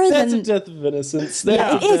 it's more That's a than. death of innocence. Yeah,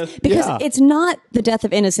 That's it a is death- because Yeah. it's not the death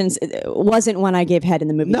of innocence. It wasn't when I gave head in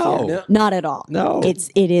the movie No. theater. No. Not at all. No.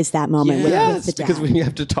 It is that moment with Yes, the dad. because when you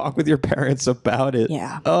have to talk with your parents about it.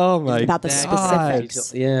 Yeah. Oh, my About the God.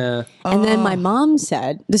 specifics. Yeah. And then my mom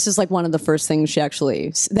said, this is like one of the first things she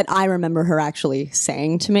actually, that I remember her actually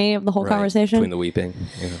saying to me of the whole Right, conversation. Between the weeping.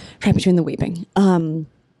 Yeah. Right between the weeping.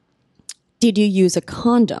 Did you use a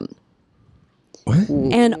condom? What?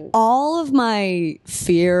 And all of my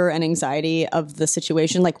fear and anxiety of the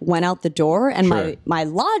situation like went out the door, and Sure. my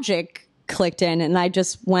logic clicked in, and I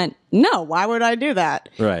just went, "No, why would I do that?"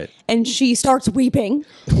 Right. And she starts weeping,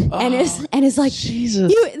 and is like,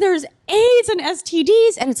 Jesus. There's AIDS and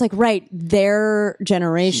STDs," and it's like, right, their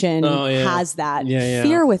generation Oh, yeah. has that Yeah, yeah.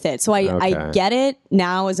 fear with it. So I Okay. get it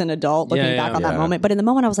now as an adult looking Yeah, back yeah. on that Yeah. moment, but in the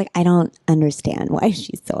moment I was like, I don't understand why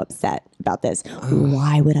she's so upset about this.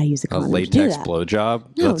 Why would I use a A condom to do latex that? blowjob?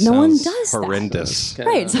 No, That no one sounds does that. horrendous.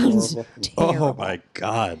 Right, it sounds terrible. Oh, my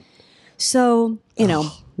God. So,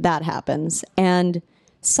 that happens. And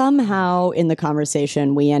somehow in the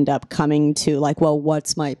conversation, we end up coming to like, well,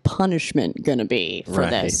 what's my punishment going to be for Right.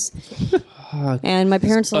 this? And my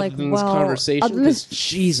parents are Other like, than this well, conversation, other than this 'cause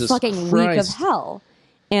Jesus fucking week of Christ. hell.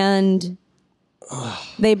 And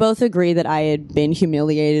they both agree that I had been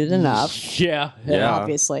humiliated enough, Yeah. Yeah.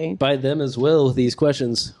 obviously, By them as well with these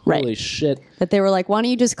questions. Right. Holy shit. that they were like, why don't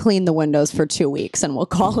you just clean the windows for 2 weeks and we'll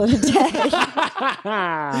call it a day?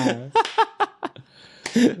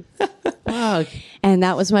 Fuck. And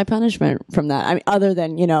that was my punishment from that. I mean, other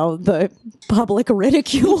than, the public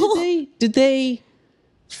ridicule. Did they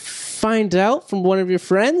find out from one of your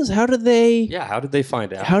friends? How did they Yeah, how did they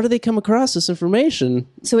find out? how did they come across this information?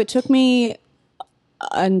 So it took me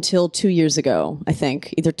until 2 years ago, I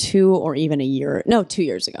think, either 2 or even a year. No, 2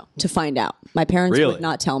 years ago to find out. My parents Really? would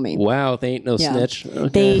not tell me. Wow, they ain't no Yeah. snitch.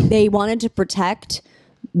 Okay. They wanted to protect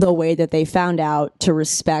the way that they found out, to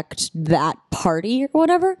respect that party or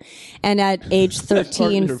whatever. And at age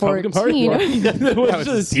 13, 14, That was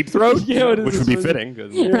his deep throat? Yeah, it is. Which would be fitting.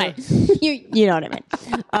 'cause- right. You know what I mean.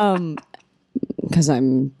 Because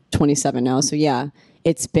I'm 27 now. So yeah,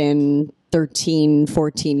 it's been 13,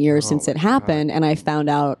 14 years since it happened. And I found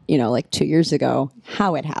out, like 2 years ago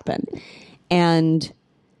how it happened. And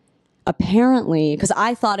apparently, because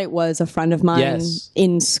I thought it was a friend of mine Yes.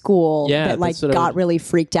 in school Yeah, that like that's what I got was- really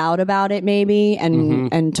freaked out about it maybe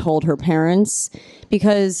and told her parents,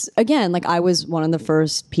 because again, like I was one of the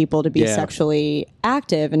first people to be Yeah. sexually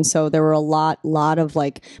active, and so there were a lot of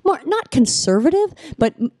like more, not conservative,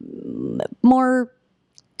 but more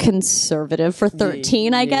conservative for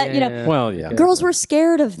 13, I get, Yeah. Well, yeah. girls were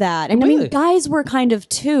scared of that. And I Really? mean, guys were kind of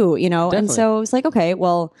too, And Definitely. so it was like, okay,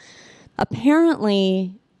 well,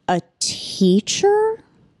 apparently a teacher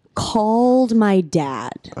called my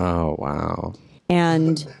dad Oh, wow.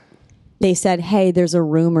 and they said, hey, there's a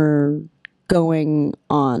rumor going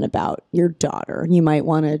on about your daughter. You might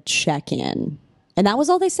want to check in. And that was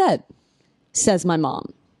all they said, says my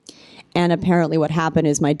mom. And apparently what happened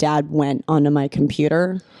is my dad went onto my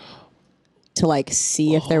computer to like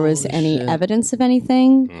see if there was any evidence of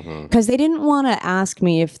anything, because they didn't want to ask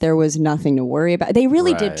me if there was nothing to worry about. They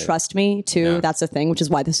really did Right. trust me too. Yeah. That's the thing, which is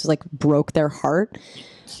why this was like broke their heart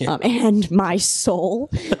and my soul.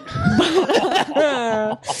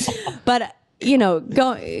 But going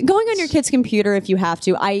on your kid's computer if you have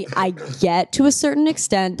to, I get to a certain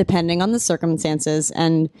extent depending on the circumstances,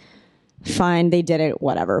 and fine, they did it,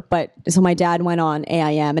 whatever. But so my dad went on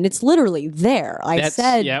AIM and it's literally there. I That's-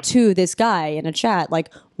 said yep. to this guy in a chat,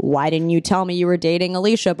 like, why didn't you tell me you were dating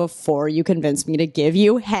Alicia before you convinced me to give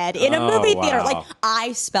you head in a movie theater? wow. Like,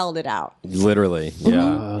 I spelled it out. Literally.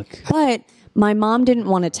 Yeah. But my mom didn't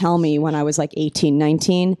want to tell me when I was like 18,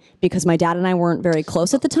 19, because my dad and I weren't very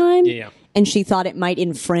close at the time. Yeah. And she thought it might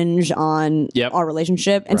infringe on Yep. our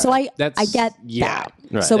relationship. And so I get that.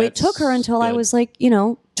 Right. So it That's took her until I good. was like,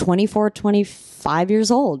 24, 25 years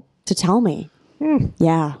old to tell me.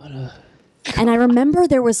 Yeah. And I remember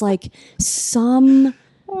there was like some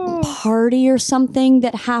party or something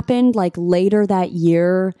that happened like later that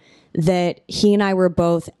year that he and I were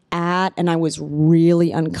both at, and I was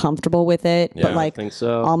really uncomfortable with it. Yeah, but like, I think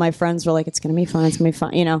so. all my friends were like, "It's gonna be fun. It's gonna be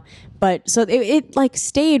fun," you know. But so it like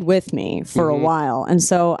stayed with me for a while, and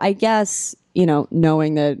so I guess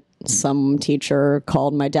knowing that some teacher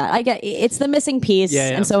called my dad, I get it's the missing piece, Yeah,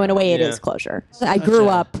 yeah. and so in a way, it Yeah. is closure. I grew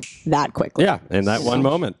up that quickly. Yeah, in that one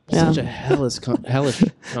moment. Such a hellish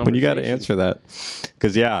When you got to answer that,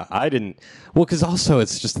 because I didn't. Well, because also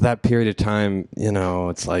it's just that period of time.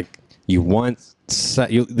 It's like you want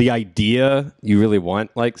the idea you really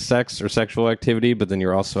want like sex or sexual activity, but then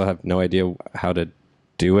you also have no idea how to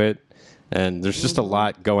do it, and there's just a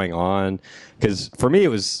lot going on. Because for me, it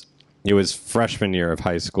was freshman year of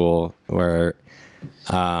high school where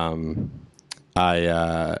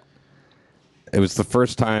it was the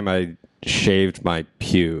first time I shaved my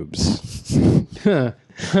pubes.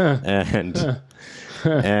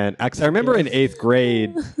 And I remember in 8th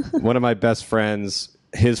grade, one of my best friends,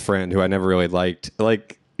 his friend, who I never really liked,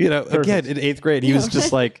 again, in 8th grade, he was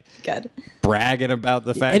just like Good. bragging about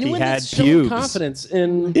the fact he Anyone had that's showing pubes. confidence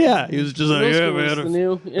in Yeah, he was just like, middle yeah, school is man,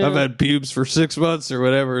 the new- I've had pubes for 6 months or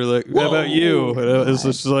whatever. Like, how about you? And it's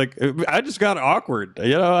just like, I just got awkward.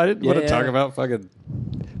 I didn't want to talk about fucking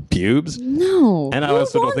pubes. No. And I Who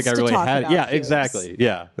also don't think I wants to really talk had. about Yeah, pubes? exactly.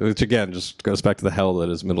 Yeah, which again just goes back to the hell that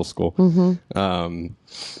is middle school.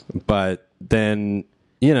 But then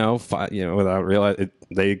without realizing,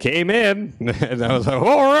 they came in, and I was like,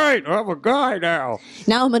 all right, I'm a guy now.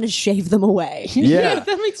 Now I'm going to shave them away. Yeah,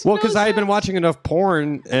 that makes well, no because I had been sense. watching enough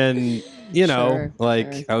porn, and Sure.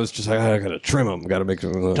 I was just like, I gotta trim them, gotta make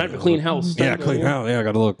them Time to clean house. Yeah, clean house. Yeah,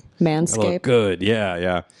 gotta look Manscaped. good.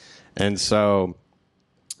 Yeah. And so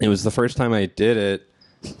it was the first time I did it,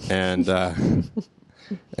 and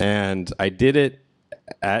and I did it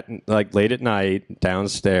at like late at night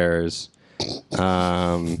downstairs.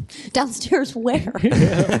 Downstairs where? On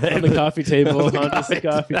the coffee table. On the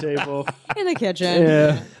coffee table. In the kitchen.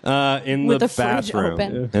 Yeah. In With the the fridge bathroom.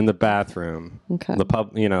 open. In the bathroom. Okay. The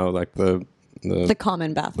pub, like the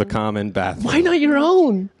common bathroom. the common bathroom. Why not your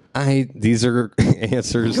own? These are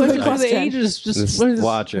answers. Good that I- question. Ages, just This what is-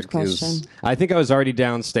 logic Good is. question. I think I was already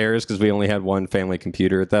downstairs because we only had one family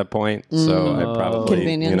computer at that point, so I probably,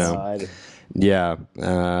 Convenience. God, yeah.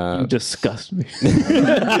 you disgust me.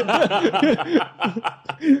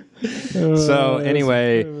 So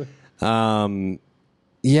anyway,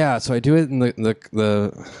 yeah. So I do it in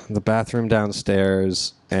the bathroom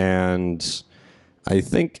downstairs, and I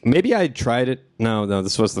think maybe I tried it. No,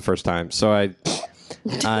 this was the first time. So I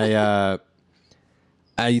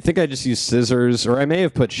think I just used scissors, or I may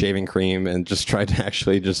have put shaving cream and just tried to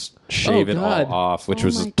actually just shave it God. all off, which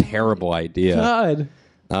was my a God. terrible idea. God.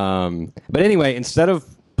 But anyway, instead of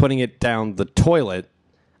putting it down the toilet,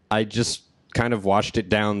 I just kind of washed it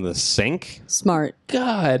down the sink. Smart.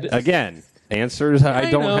 God. Again, answers I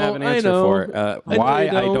don't have an answer for. Why?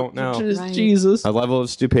 I don't know. Just Right. Jesus. A level of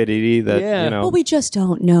stupidity that, Yeah. Well, we just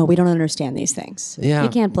don't know. We don't understand these things. Yeah. You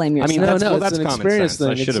can't blame I yourself. mean, No, that's, no, well, it's that's an common experience sense.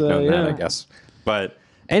 I thing. should have It's, known that, yeah. I guess. But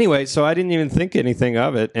anyway, so I didn't even think anything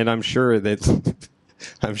of it, and I'm sure that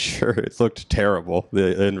I'm sure it looked terrible,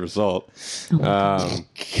 the end result. I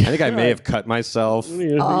think I may have cut myself. Are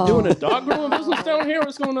you doing a dog grooming business down here?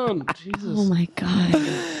 What's going on? Jesus. oh my God.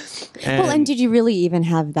 Well, and did you really even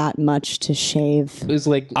have that much to shave? It was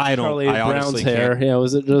like I don't- Charlie I Brown's honestly hair. can't- Yeah,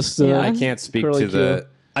 was it just? Yeah. I can't speak curly to the.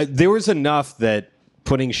 There was enough that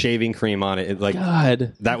putting shaving cream on it,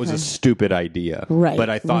 God. that was a stupid idea. Right, But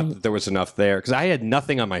I thought right. that there was enough there because I had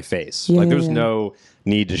nothing on my face. Yeah, like there was yeah. no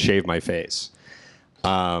need to shave my face.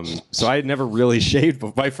 So I had never really shaved.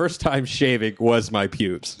 But my first time shaving was my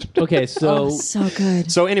pubes. Okay, so Oh, so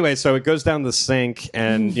good. So anyway, so it goes down the sink,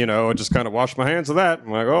 and I just kind of wash my hands of that.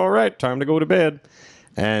 I'm like, all right, time to go to bed.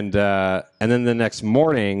 And then the next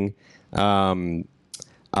morning,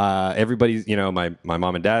 everybody's, my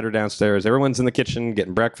mom and dad are downstairs. Everyone's in the kitchen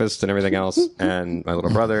getting breakfast and everything else, and my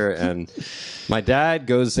little brother. And my dad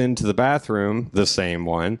goes into the bathroom, the same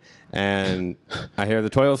one, and I hear the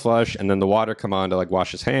toilet flush, and then the water come on to like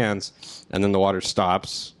wash his hands, and then the water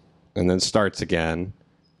stops, and then starts again,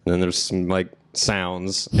 and then there's some like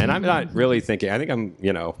sounds, and I'm not really thinking. I think I'm, I don't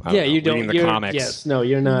yeah, know, you don't. reading the you're- comics Yes, no,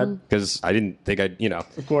 you're not. because I didn't think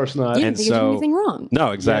Of course not. You and didn't think you did so- anything wrong.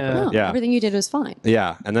 No, exactly. Yeah. No, Yeah. everything you did was fine.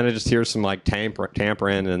 Yeah, and then I just hear some like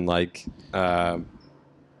tampering and like, and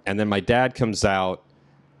then my dad comes out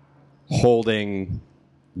holding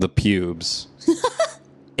the pubes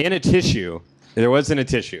in a tissue. There wasn't a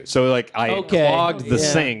tissue, so like I had Okay, clogged the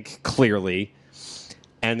yeah. sink clearly,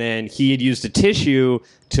 and then he had used a tissue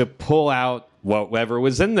to pull out whatever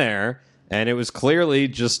was in there. and it was clearly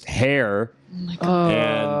just hair. Oh my God.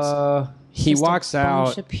 And he Just walks a out,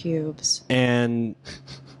 bunch of pubes. and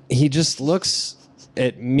he just looks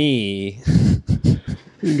at me.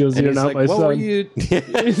 He goes, And "You're he's not like, my "What son." were you?"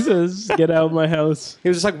 He says, "Get out of my house. He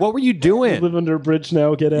was just like, "What were you doing?" Live under a bridge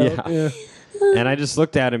now. Get out." Yeah. Yeah. And I just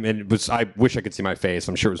looked at him, and it was. I wish I could see my face.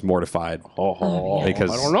 I'm sure it was mortified. Oh,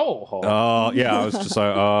 Because I don't know. yeah, I was just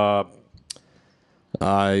like,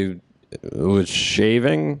 I was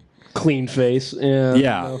shaving. Clean face. Yeah.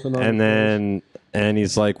 Yeah, Nothing on and the then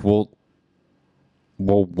he's like, well,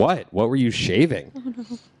 what? What were you shaving?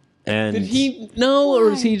 And face. Did he know,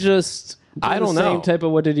 or is he just? I don't the know. Same type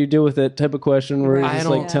of "what did you do with it" type of question, where Right. he's I just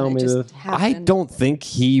don't- like, "Tell it me just the." I happened. don't think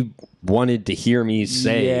he wanted to hear me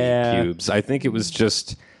say Yeah. pubes. I think it was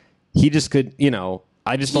just he just could,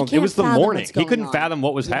 I just don't. It can't was the fathom morning. what's He going couldn't on. fathom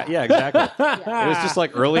what was happening. Yeah, exactly. It was just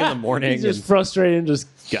like early in the morning. He's just and- frustrated and just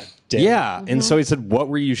God damn. yeah, and so he said, "What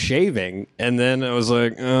were you shaving?" And then I was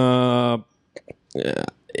like,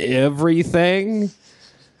 everything."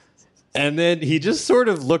 And then he just sort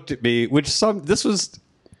of looked at me,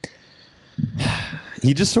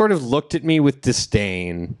 he just sort of looked at me with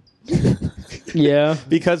disdain. Yeah.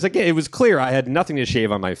 Because again, it was clear I had nothing to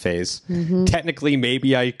shave on my face. Technically,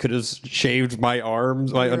 maybe I could have shaved my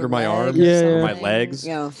arms, under my arms, Yeah. or my legs.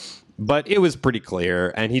 Yeah. But it was pretty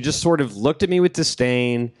clear, and he just sort of looked at me with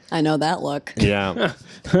disdain. I know that look. Yeah,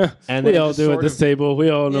 and We then all just do at sort this of- table. We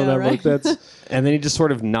all know Yeah, that right. look. That's And then he just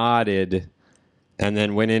sort of nodded, and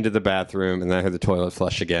then went into the bathroom, and then I heard the toilet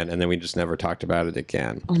flush again, and then we just never talked about it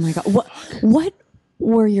again. Oh my God. What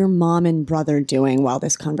were your mom and brother doing while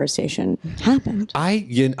this conversation happened?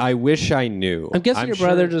 I wish I knew. I'm guessing your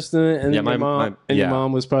brother just and Yeah, your mom and your yeah.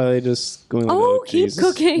 mom was probably just going. Like, Oh, keep Jesus."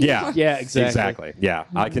 cooking. Yeah, Yeah, exactly. exactly. Yeah,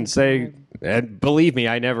 I can say, and believe me,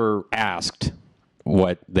 I never asked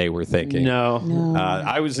what they were thinking. No.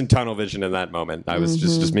 I was in tunnel vision in that moment. I was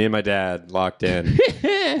just me and my dad locked in,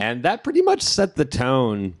 and that pretty much set the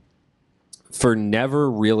tone for never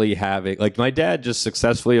really having, like, my dad just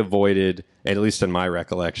successfully avoided, at least in my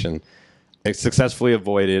recollection, successfully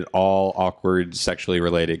avoided all awkward sexually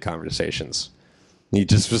related conversations. He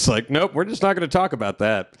just was like, nope, we're just not going to talk about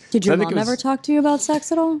that. Did your I think mom it was- ever talk to you about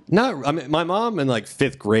sex at all? No, I mean, my mom in like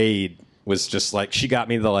 5th grade was just like, she got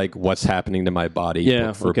me the like what's happening to my body Yeah,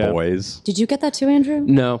 book for okay. boys. Did you get that too, Andrew?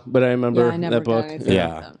 No, but I remember Yeah, I never that book. got anything.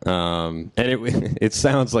 Yeah. And it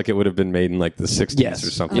sounds like it would have been made in like the 60s Yes.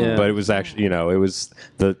 or something, Yeah. but it was actually, it was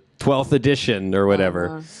the 12th edition or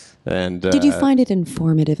whatever. And Did you find it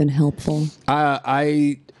informative and helpful?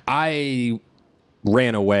 I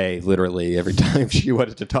ran away literally every time she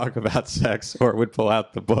wanted to talk about sex or would pull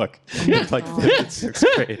out the book in like 5th and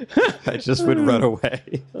 6th grade. I just would run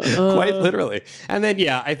away quite literally. And then,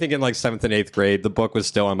 yeah, I think in like 7th and 8th grade, the book was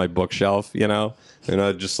still on my bookshelf, and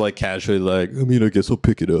I just like casually like, I guess I'll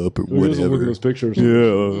pick it up or whatever. pictures.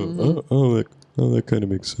 Yeah. That kind of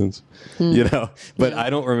makes sense. But I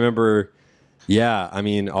don't remember. Yeah, I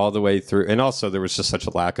mean, all the way through. And also, there was just such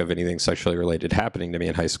a lack of anything sexually related happening to me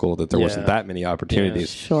in high school that there wasn't that many opportunities.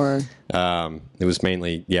 Sure. It was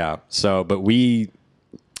mainly, yeah. So, but we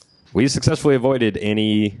successfully avoided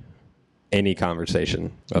any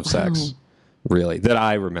conversation of sex, really, that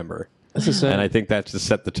I remember. That's insane. And I think that just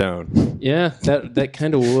set the tone. Yeah, that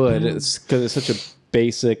kind of would. It's because it's such a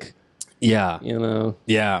basic, Yeah.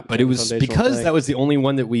 Yeah, but it was foundational because thing. that was the only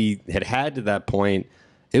one that we had to that point.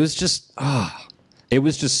 It was just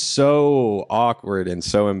so awkward and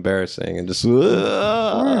so embarrassing and just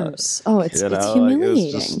Worse. Oh, it's like, humiliating.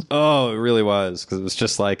 it was just, it really was, because it was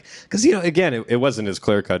just like, because again, it wasn't as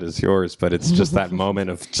clear cut as yours, but it's just that moment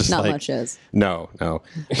of just Not like much is. no,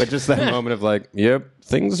 but just that moment of like, yep,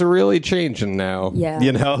 things are really changing now. Yeah.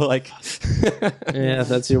 Like Yeah,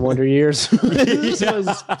 that's your wonder years. This was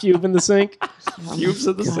pube in the sink. cubes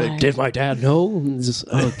of the sink. Did my dad know? Just,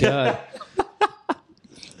 oh God.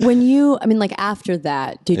 When like after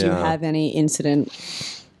that, did you Yeah. have any incident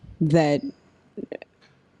that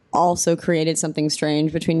also created something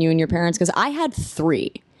strange between you and your parents? Because I had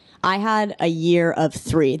 3. I had a year of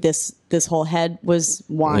 3. This whole head was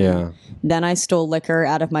 1. Yeah. Then I stole liquor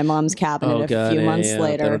out of my mom's cabinet Oh, a God, few yeah, months yeah,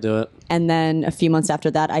 later. that'll do it. And then a few months after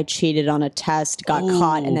that, I cheated on a test, got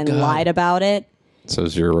caught, and then God. lied about it. So it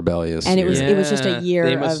was your rebellious. And it was year. just a year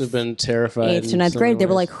They must of have been terrified. 8th to in 9th so grade. many They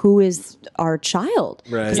were ways. like, who is our child?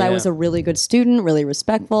 Right. Because I was Yeah. a really good student, really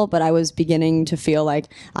respectful, but I was beginning to feel like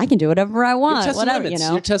I can do whatever I want. You're testing whatever, limits. you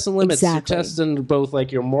know? You're testing limits. Exactly. You're testing both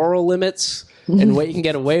like your moral limits and what you can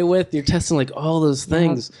get away with. You're testing like all those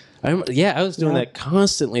things. I was doing that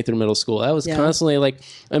constantly through middle school. I was Yeah. constantly like,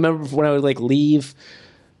 I remember when I would like leave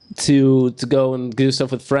to go and do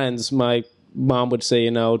stuff with friends, my mom would say,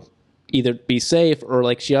 either be safe or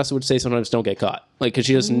like she also would say sometimes don't get caught, like because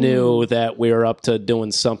she just knew that we were up to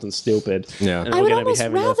doing something stupid. Yeah. and I we're would gonna be almost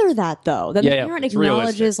having to- rather that though. That Yeah, the yeah. parent It's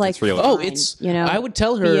acknowledges realistic. like, It's realistic. Oh, fine, it's you know. I would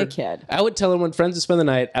tell her be a kid. I would tell her when friends would spend the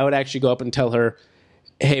night, I would actually go up and tell her,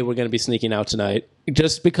 hey, we're going to be sneaking out tonight.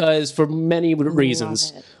 Just because for many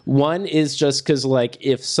reasons. it. One is just because like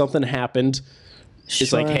if something happened,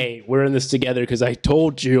 it's like, Sure. hey, we're in this together because I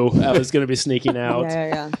told you I was going to be sneaking out.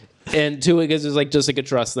 Yeah. And two, because it's like just like a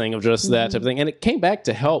trust thing of just that type of thing. And it came back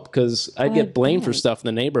to help because I'd get blamed for bet. stuff in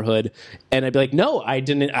the neighborhood, and I'd be like, "No, I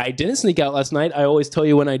didn't sneak out last night. I always tell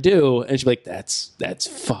you when I do." And she'd be like, "That's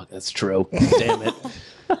true. Damn it."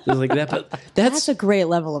 It was like that, but That's a great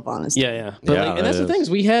level of honesty. yeah. But Yeah, like, and that's that the is. things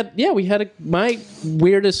we had. Yeah, we had my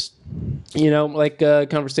weirdest,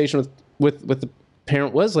 conversation with the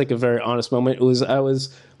parent was like a very honest moment. It was I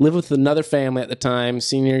was lived with another family at the time,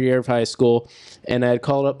 senior year of high school, and I had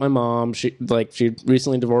called up my mom. She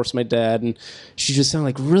recently divorced my dad, and she just sounded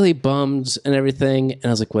like really bummed and everything. And I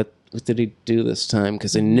was like, what did he do this time?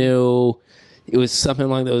 Because I knew it was something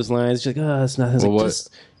along those lines. She's like, oh, it's nothing. I was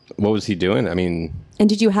like, What was he doing? I mean, And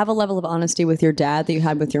did you have a level of honesty with your dad that you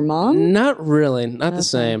had with your mom? Not really, not the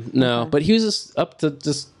same. No, but he was just up to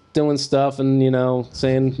just doing stuff and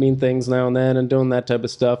saying mean things now and then and doing that type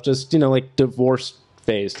of stuff. Just like divorce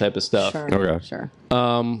phase type of stuff. Sure. Okay. Sure.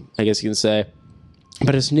 I guess you can say. But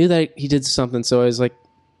I just knew that he did something, so I was like,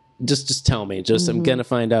 just tell me. I'm gonna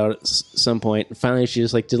find out at some point. And finally, she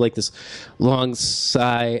just did this long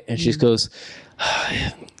sigh, and she just goes,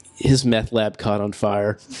 his meth lab caught on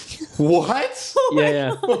fire. what?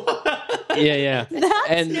 Yeah.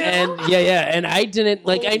 And I didn't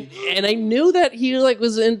I knew that he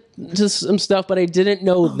was into some stuff, but I didn't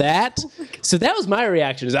know that. So that was my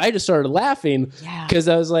reaction. Is I just started laughing because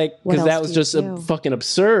I was like, What because that else was do just you do? fucking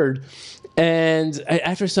absurd. And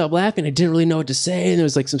after I stopped laughing, I didn't really know what to say, and there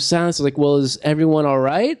was some silence. I was like, well, is everyone all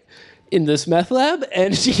right in this meth lab?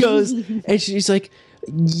 And she goes, and she's like,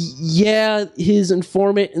 yeah, his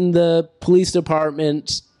informant in the police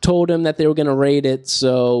department told him that they were going to raid it,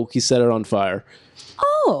 so he set it on fire.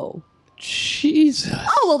 Oh. Jesus.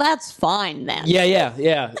 Oh, well, that's fine then.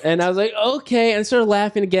 Yeah. And I was like, okay. And I started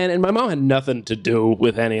laughing again. And my mom had nothing to do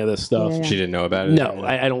with any of this stuff. Yeah. She didn't know about it? No,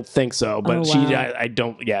 I don't think so. But Oh, she, wow. I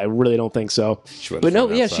don't, I really don't think so. wouldn't But no,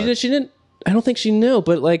 from yeah, outside. she didn't. I don't think she knew,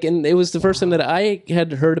 but and it was the first time that I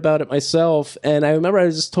had heard about it myself. And I remember I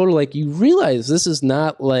was just told her, you realize this is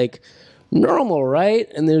not normal, right?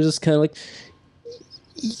 And they're just kind of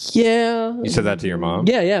yeah. You said that to your mom?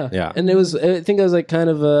 Yeah. And it was, I think it was kind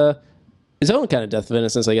of his own kind of death of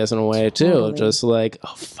innocence, I guess, in a way too. Totally. Just oh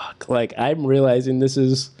fuck, I'm realizing this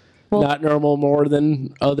is not normal more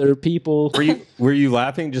than other people. Were you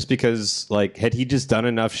laughing just because had he just done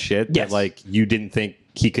enough shit Yes. that you didn't think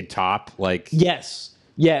he could top Yes.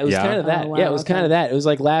 Yeah, it was Yeah? kind of that. Oh, wow, Yeah, it was okay. kind of that. It was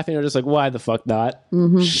laughing or just why the fuck not?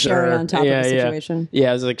 Cherry on top of the situation. Yeah,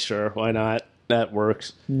 I was like, sure, why not? That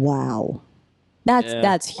works. Wow.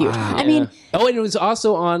 That's huge. I mean, Oh, and it was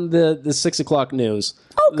also on the 6 o'clock news.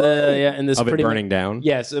 Oh, good. In this of it pretty burning down?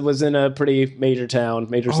 Yes, it was in a pretty major town,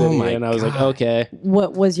 major city, my and I was like, okay.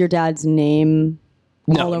 what was your dad's name?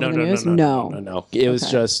 No, all over no, the no, news? no. It was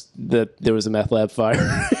Okay. just that there was a meth lab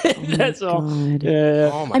fire. That's all. God. Yeah.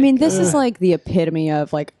 Oh my I mean, this is the epitome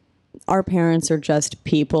of our parents are just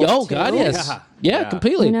people. Oh too. God, yes. Yeah. Yeah, Yeah.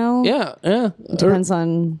 completely. You know? Yeah. Depends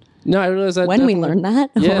on No, I realized that when we definitely- learn that.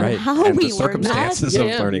 Yeah. Or Right. how and we the learn that. circumstances Yeah, of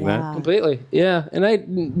yeah. learning Wow. that. Completely, yeah, and I'd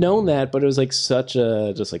known that, but it was such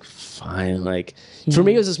a fine. For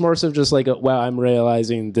me, it was just more so just wow, I'm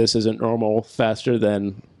realizing this isn't normal faster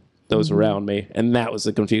than those around me, and that was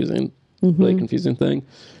the really confusing thing.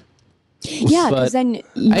 Yeah, But because then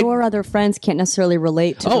your other friends can't necessarily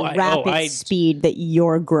relate to the rapid speed that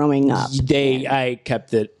you're growing up. I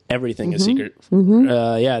kept everything a secret.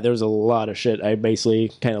 There was a lot of shit. I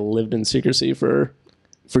basically kind of lived in secrecy for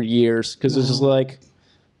years because it's just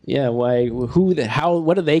why?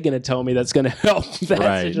 What are they going to tell me that's going to help that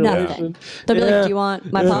Right, situation? Nothing. They'll be like, "Do you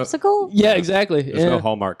want my popsicle?" Yeah, exactly. There's no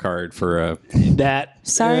Hallmark card for that.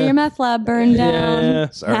 Sorry, your meth lab burned down. Yeah.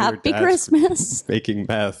 Sorry, your Happy dad's Christmas. baking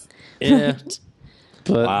meth. Yeah.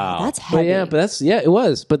 But Wow. That's But heavy. it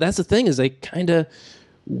was. But that's the thing is I kind of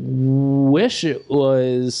wish it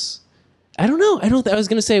was I don't know. I was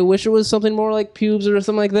gonna say I wish it was something more like pubes or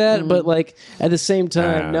something like that, but like at the same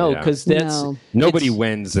time, no, yeah. because that's No. Nobody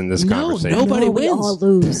wins in this conversation. nobody No, we wins. all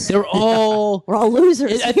lose. They're all. We're all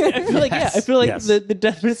losers. I feel like I feel like Yes. the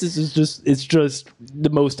death sentence is just the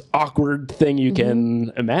most awkward thing you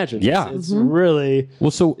can imagine. Yeah. it's really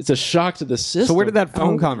Well, so it's a shock to the system. so where did that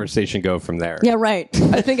phone conversation go from there? Yeah, right.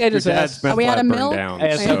 I think I just Your asked. dad's meth we at lab a burned mill? down. I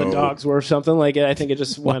asked how the so dogs were or something like it. I think it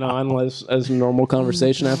just went on as normal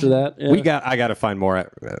conversation after that. Yeah. I gotta find more.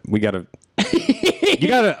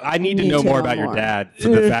 I need to know more about your dad for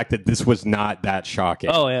the fact that this was not that shocking.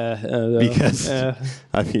 Oh yeah, because yeah,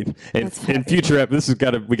 I mean, in future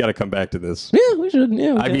we gotta come back to this. yeah, we should.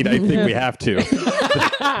 Yeah, I mean, I think we have to.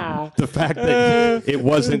 The fact that it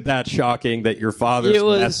wasn't that shocking that your father's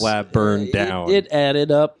meth lab burned down. It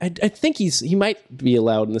added up. I think he might be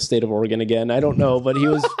allowed in the state of Oregon again. I don't know, but he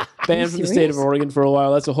was banned from the state of Oregon for a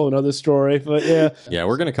while. That's a whole other story. But yeah. Yeah,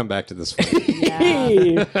 we're gonna come back to this.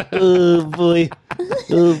 Hey. Oh boy.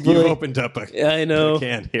 Oh boy. You opened up I know. a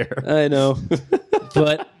can here. I know.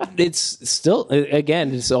 But it's still,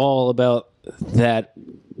 again, it's all about that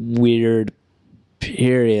weird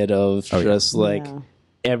period of just like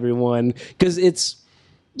everyone. Because it's,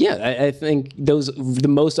 I think the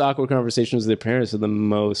most awkward conversations with their parents are the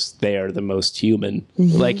most human.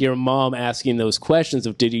 Like your mom asking those questions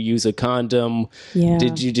of, did you use a condom? Yeah.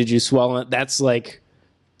 Did you swallow it?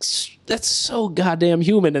 That's so goddamn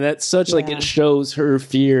human, and that's such like it shows her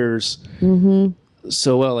fears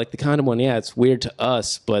so well. Like the condom one, it's weird to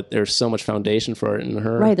us, but there's so much foundation for it in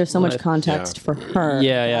her. Right, there's so much life. context for her.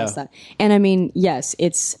 Yeah, yeah. as that. And I mean, yes,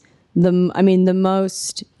 it's the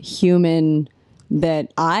most human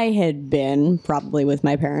that I had been probably with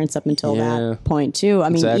my parents up until that point too. I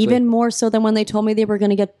mean, Exactly. even more so than when they told me they were going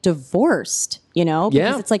to get divorced,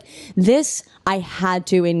 because it's like this, I had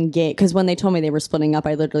to engage. Because when they told me they were splitting up,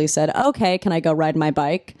 I literally said, okay, can I go ride my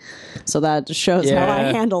bike? So that shows how I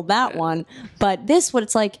handled that one. But this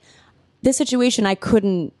situation, I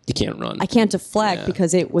couldn't. You can't run. I can't deflect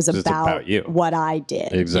because it was about you. what I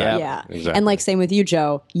did. Exactly. Yeah. Exactly. And like same with you,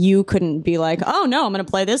 Joe. You couldn't be like, oh no, I'm going to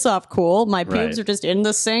play this off cool. My pubes Right. are just in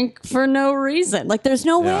the sink for no reason. Like there's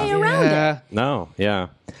no way around it. No, yeah.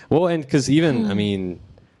 Well, and because even, I mean,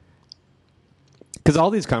 because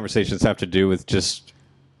all these conversations have to do with just,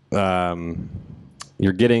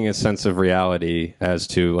 you're getting a sense of reality as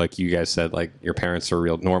to, like you guys said, like your parents are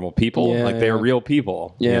real normal people. Yeah, like they're yeah. real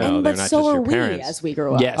people. Yeah. You know, And, they're but not so just are your we parents. as we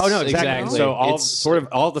grew up. Yes. Oh no, exactly. Exactly. So It's-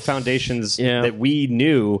 all the foundations Yeah. that we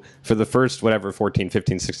knew for the first 14,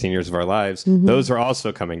 15, 16 years of our lives, Mm-hmm. those are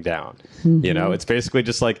also coming down. You know, it's basically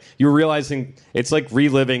just like you're realizing it's like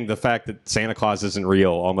reliving the fact that Santa Claus isn't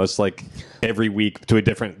real almost like every week to a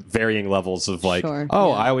different varying levels of like, Sure.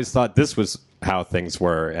 I always thought this was how things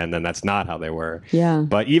were and then that's not how they were. Yeah.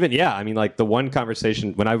 But even I mean like the one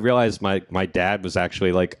conversation when I realized my dad was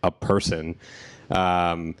actually like a person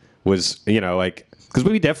was like because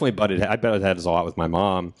we definitely I butted heads a lot with my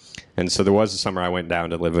mom, and so there was a summer I went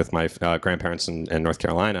down to live with my grandparents in North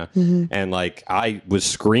Carolina, and like I was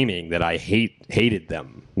screaming that I hated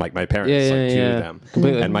them, like my parents, two of them,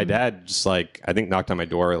 Completely. and my dad just like I think knocked on my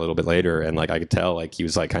door a little bit later, and like I could tell like he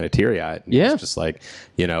was like kind of teary eyed, Yeah. just like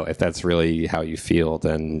if that's really how you feel,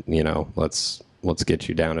 then let's get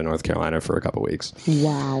you down to North Carolina for a couple weeks.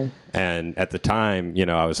 Wow. And at the time,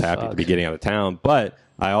 I was happy to be getting out of town, but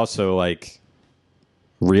I also like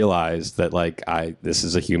realized that like this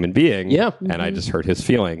is a human being, and I just hurt his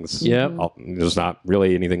feelings. There's not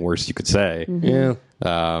really anything worse you could say. Yeah.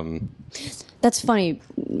 That's funny.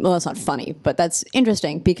 Well, it's not funny, but that's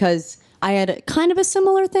interesting because I had kind of a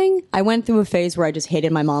similar thing. I went through a phase where I just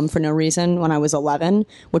hated my mom for no reason when I was 11,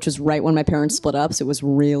 which was right when my parents split up. So it was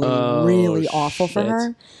really, really awful for shit.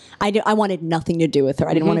 her. I wanted nothing to do with her.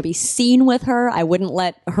 I didn't want to be seen with her. I wouldn't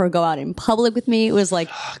let her go out in public with me. It was like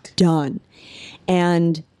done.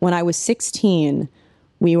 And when I was 16,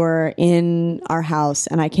 we were in our house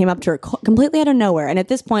and I came up to her completely out of nowhere. And at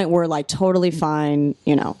this point, we're like totally fine.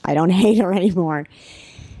 I don't hate her anymore.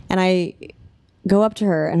 And I go up to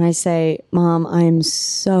her and I say, Mom, I'm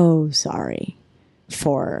so sorry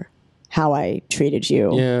for how I treated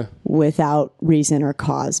you without reason or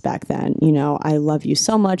cause back then. I love you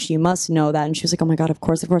so much. You must know that. And she was like, oh my God, of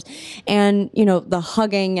course, of course. And, the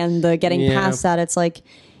hugging and the getting past that, it's like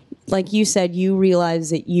you said, you realize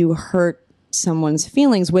that you hurt someone's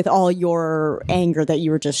feelings with all your anger that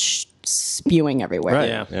you were just spewing everywhere. Right.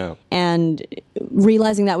 Yeah. And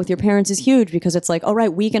realizing that with your parents is huge because it's like, all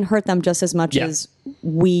right, we can hurt them just as much as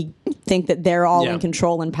we think that they're all in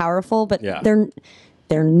control and powerful, but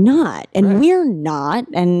they're not, and we're not.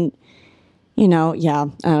 And, Yeah,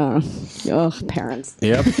 I don't know. Ugh, parents.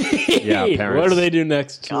 Yep. Yeah, parents. What do they do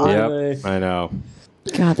next? Yep, I know.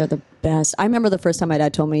 God, they're the best. I remember the first time my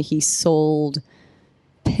dad told me he sold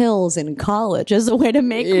pills in college as a way to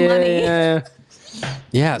make money. Yeah.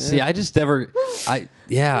 Yeah, see, I just never, I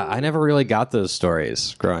never really got those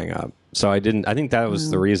stories growing up. So I think that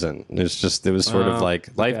was the reason. It was sort of like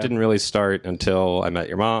life didn't really start until I met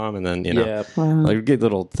your mom, and then like we get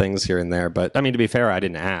little things here and there. But I mean, to be fair, I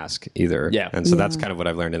didn't ask either. Yeah, and so that's kind of what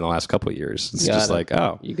I've learned in the last couple of years. It's just like,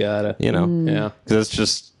 you gotta, yeah,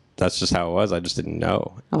 because that's just how it was. I just didn't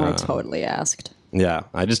know. Oh, I totally asked. Yeah,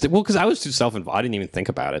 because I was too self-involved. I didn't even think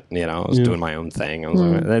about it. I was doing my own thing. I was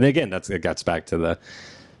like, and again, it gets back to the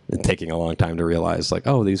taking a long time to realize, like,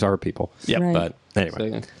 oh, these are people. Yeah, right. But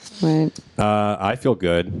anyway, right. I feel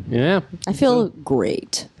good. Yeah, I feel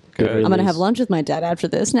great. Good. I'm gonna have lunch with my dad after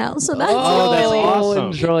this now, so that's that's really awesome.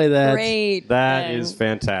 Enjoy that. great. That thing. is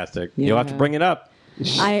fantastic. You'll have to bring it up.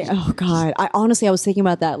 Oh God, I honestly was thinking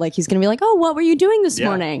about that. Like he's gonna be like, "Oh, what were you doing this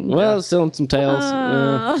morning?" Well, still some tales.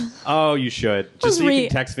 Oh, you should. Just so you can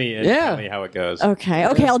text me and tell me how it goes. Okay,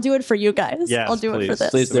 I'll do it for you guys. Yes, I'll do it for this.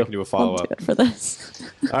 Please so we can do a I'll follow-up. do it for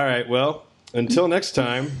this. All right, well, until next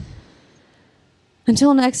time.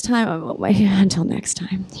 Until next time,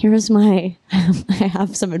 here's my. I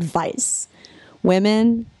have some advice.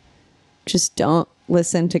 Women, just don't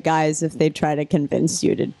listen to guys if they try to convince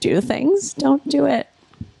you to do things. Don't do it.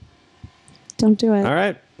 Don't do it. All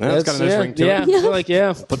right. That's got a nice ring to it.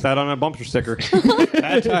 Yeah. Put that on a bumper sticker.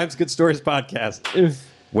 Bad Times, Good Stories podcast.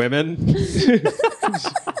 Women,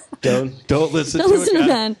 don't listen Don't to listen it. to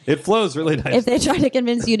men. It flows really nice. If they try to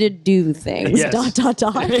convince you to do things, Yes. ... Leave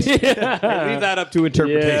that up to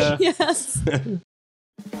interpretation. Yes.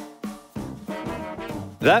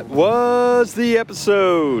 That was the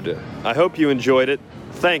episode. I hope you enjoyed it.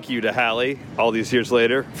 Thank you to Hallie, all these years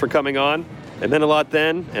later, for coming on. It meant a lot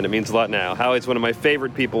then, and it means a lot now. Hallie's one of my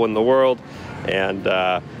favorite people in the world, and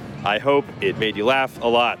I hope it made you laugh a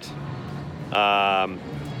lot.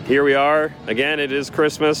 Here we are. Again, it is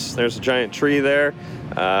Christmas. There's a giant tree there.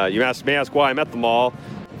 You may ask why I'm at the mall.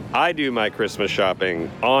 I do my Christmas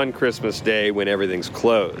shopping on Christmas Day when everything's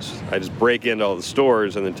closed. I just break into all the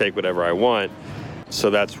stores and then take whatever I want. So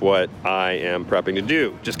that's what I am prepping to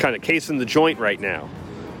do. Just kind of casing the joint right now.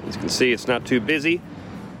 As you can see, it's not too busy,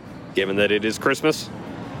 given that it is Christmas.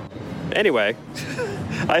 Anyway,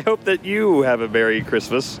 I hope that you have a Merry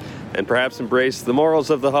Christmas and perhaps embrace the morals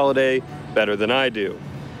of the holiday better than I do.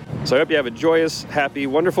 So I hope you have a joyous, happy,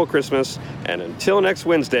 wonderful Christmas, and until next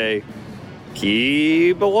Wednesday,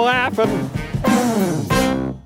 keep laughing.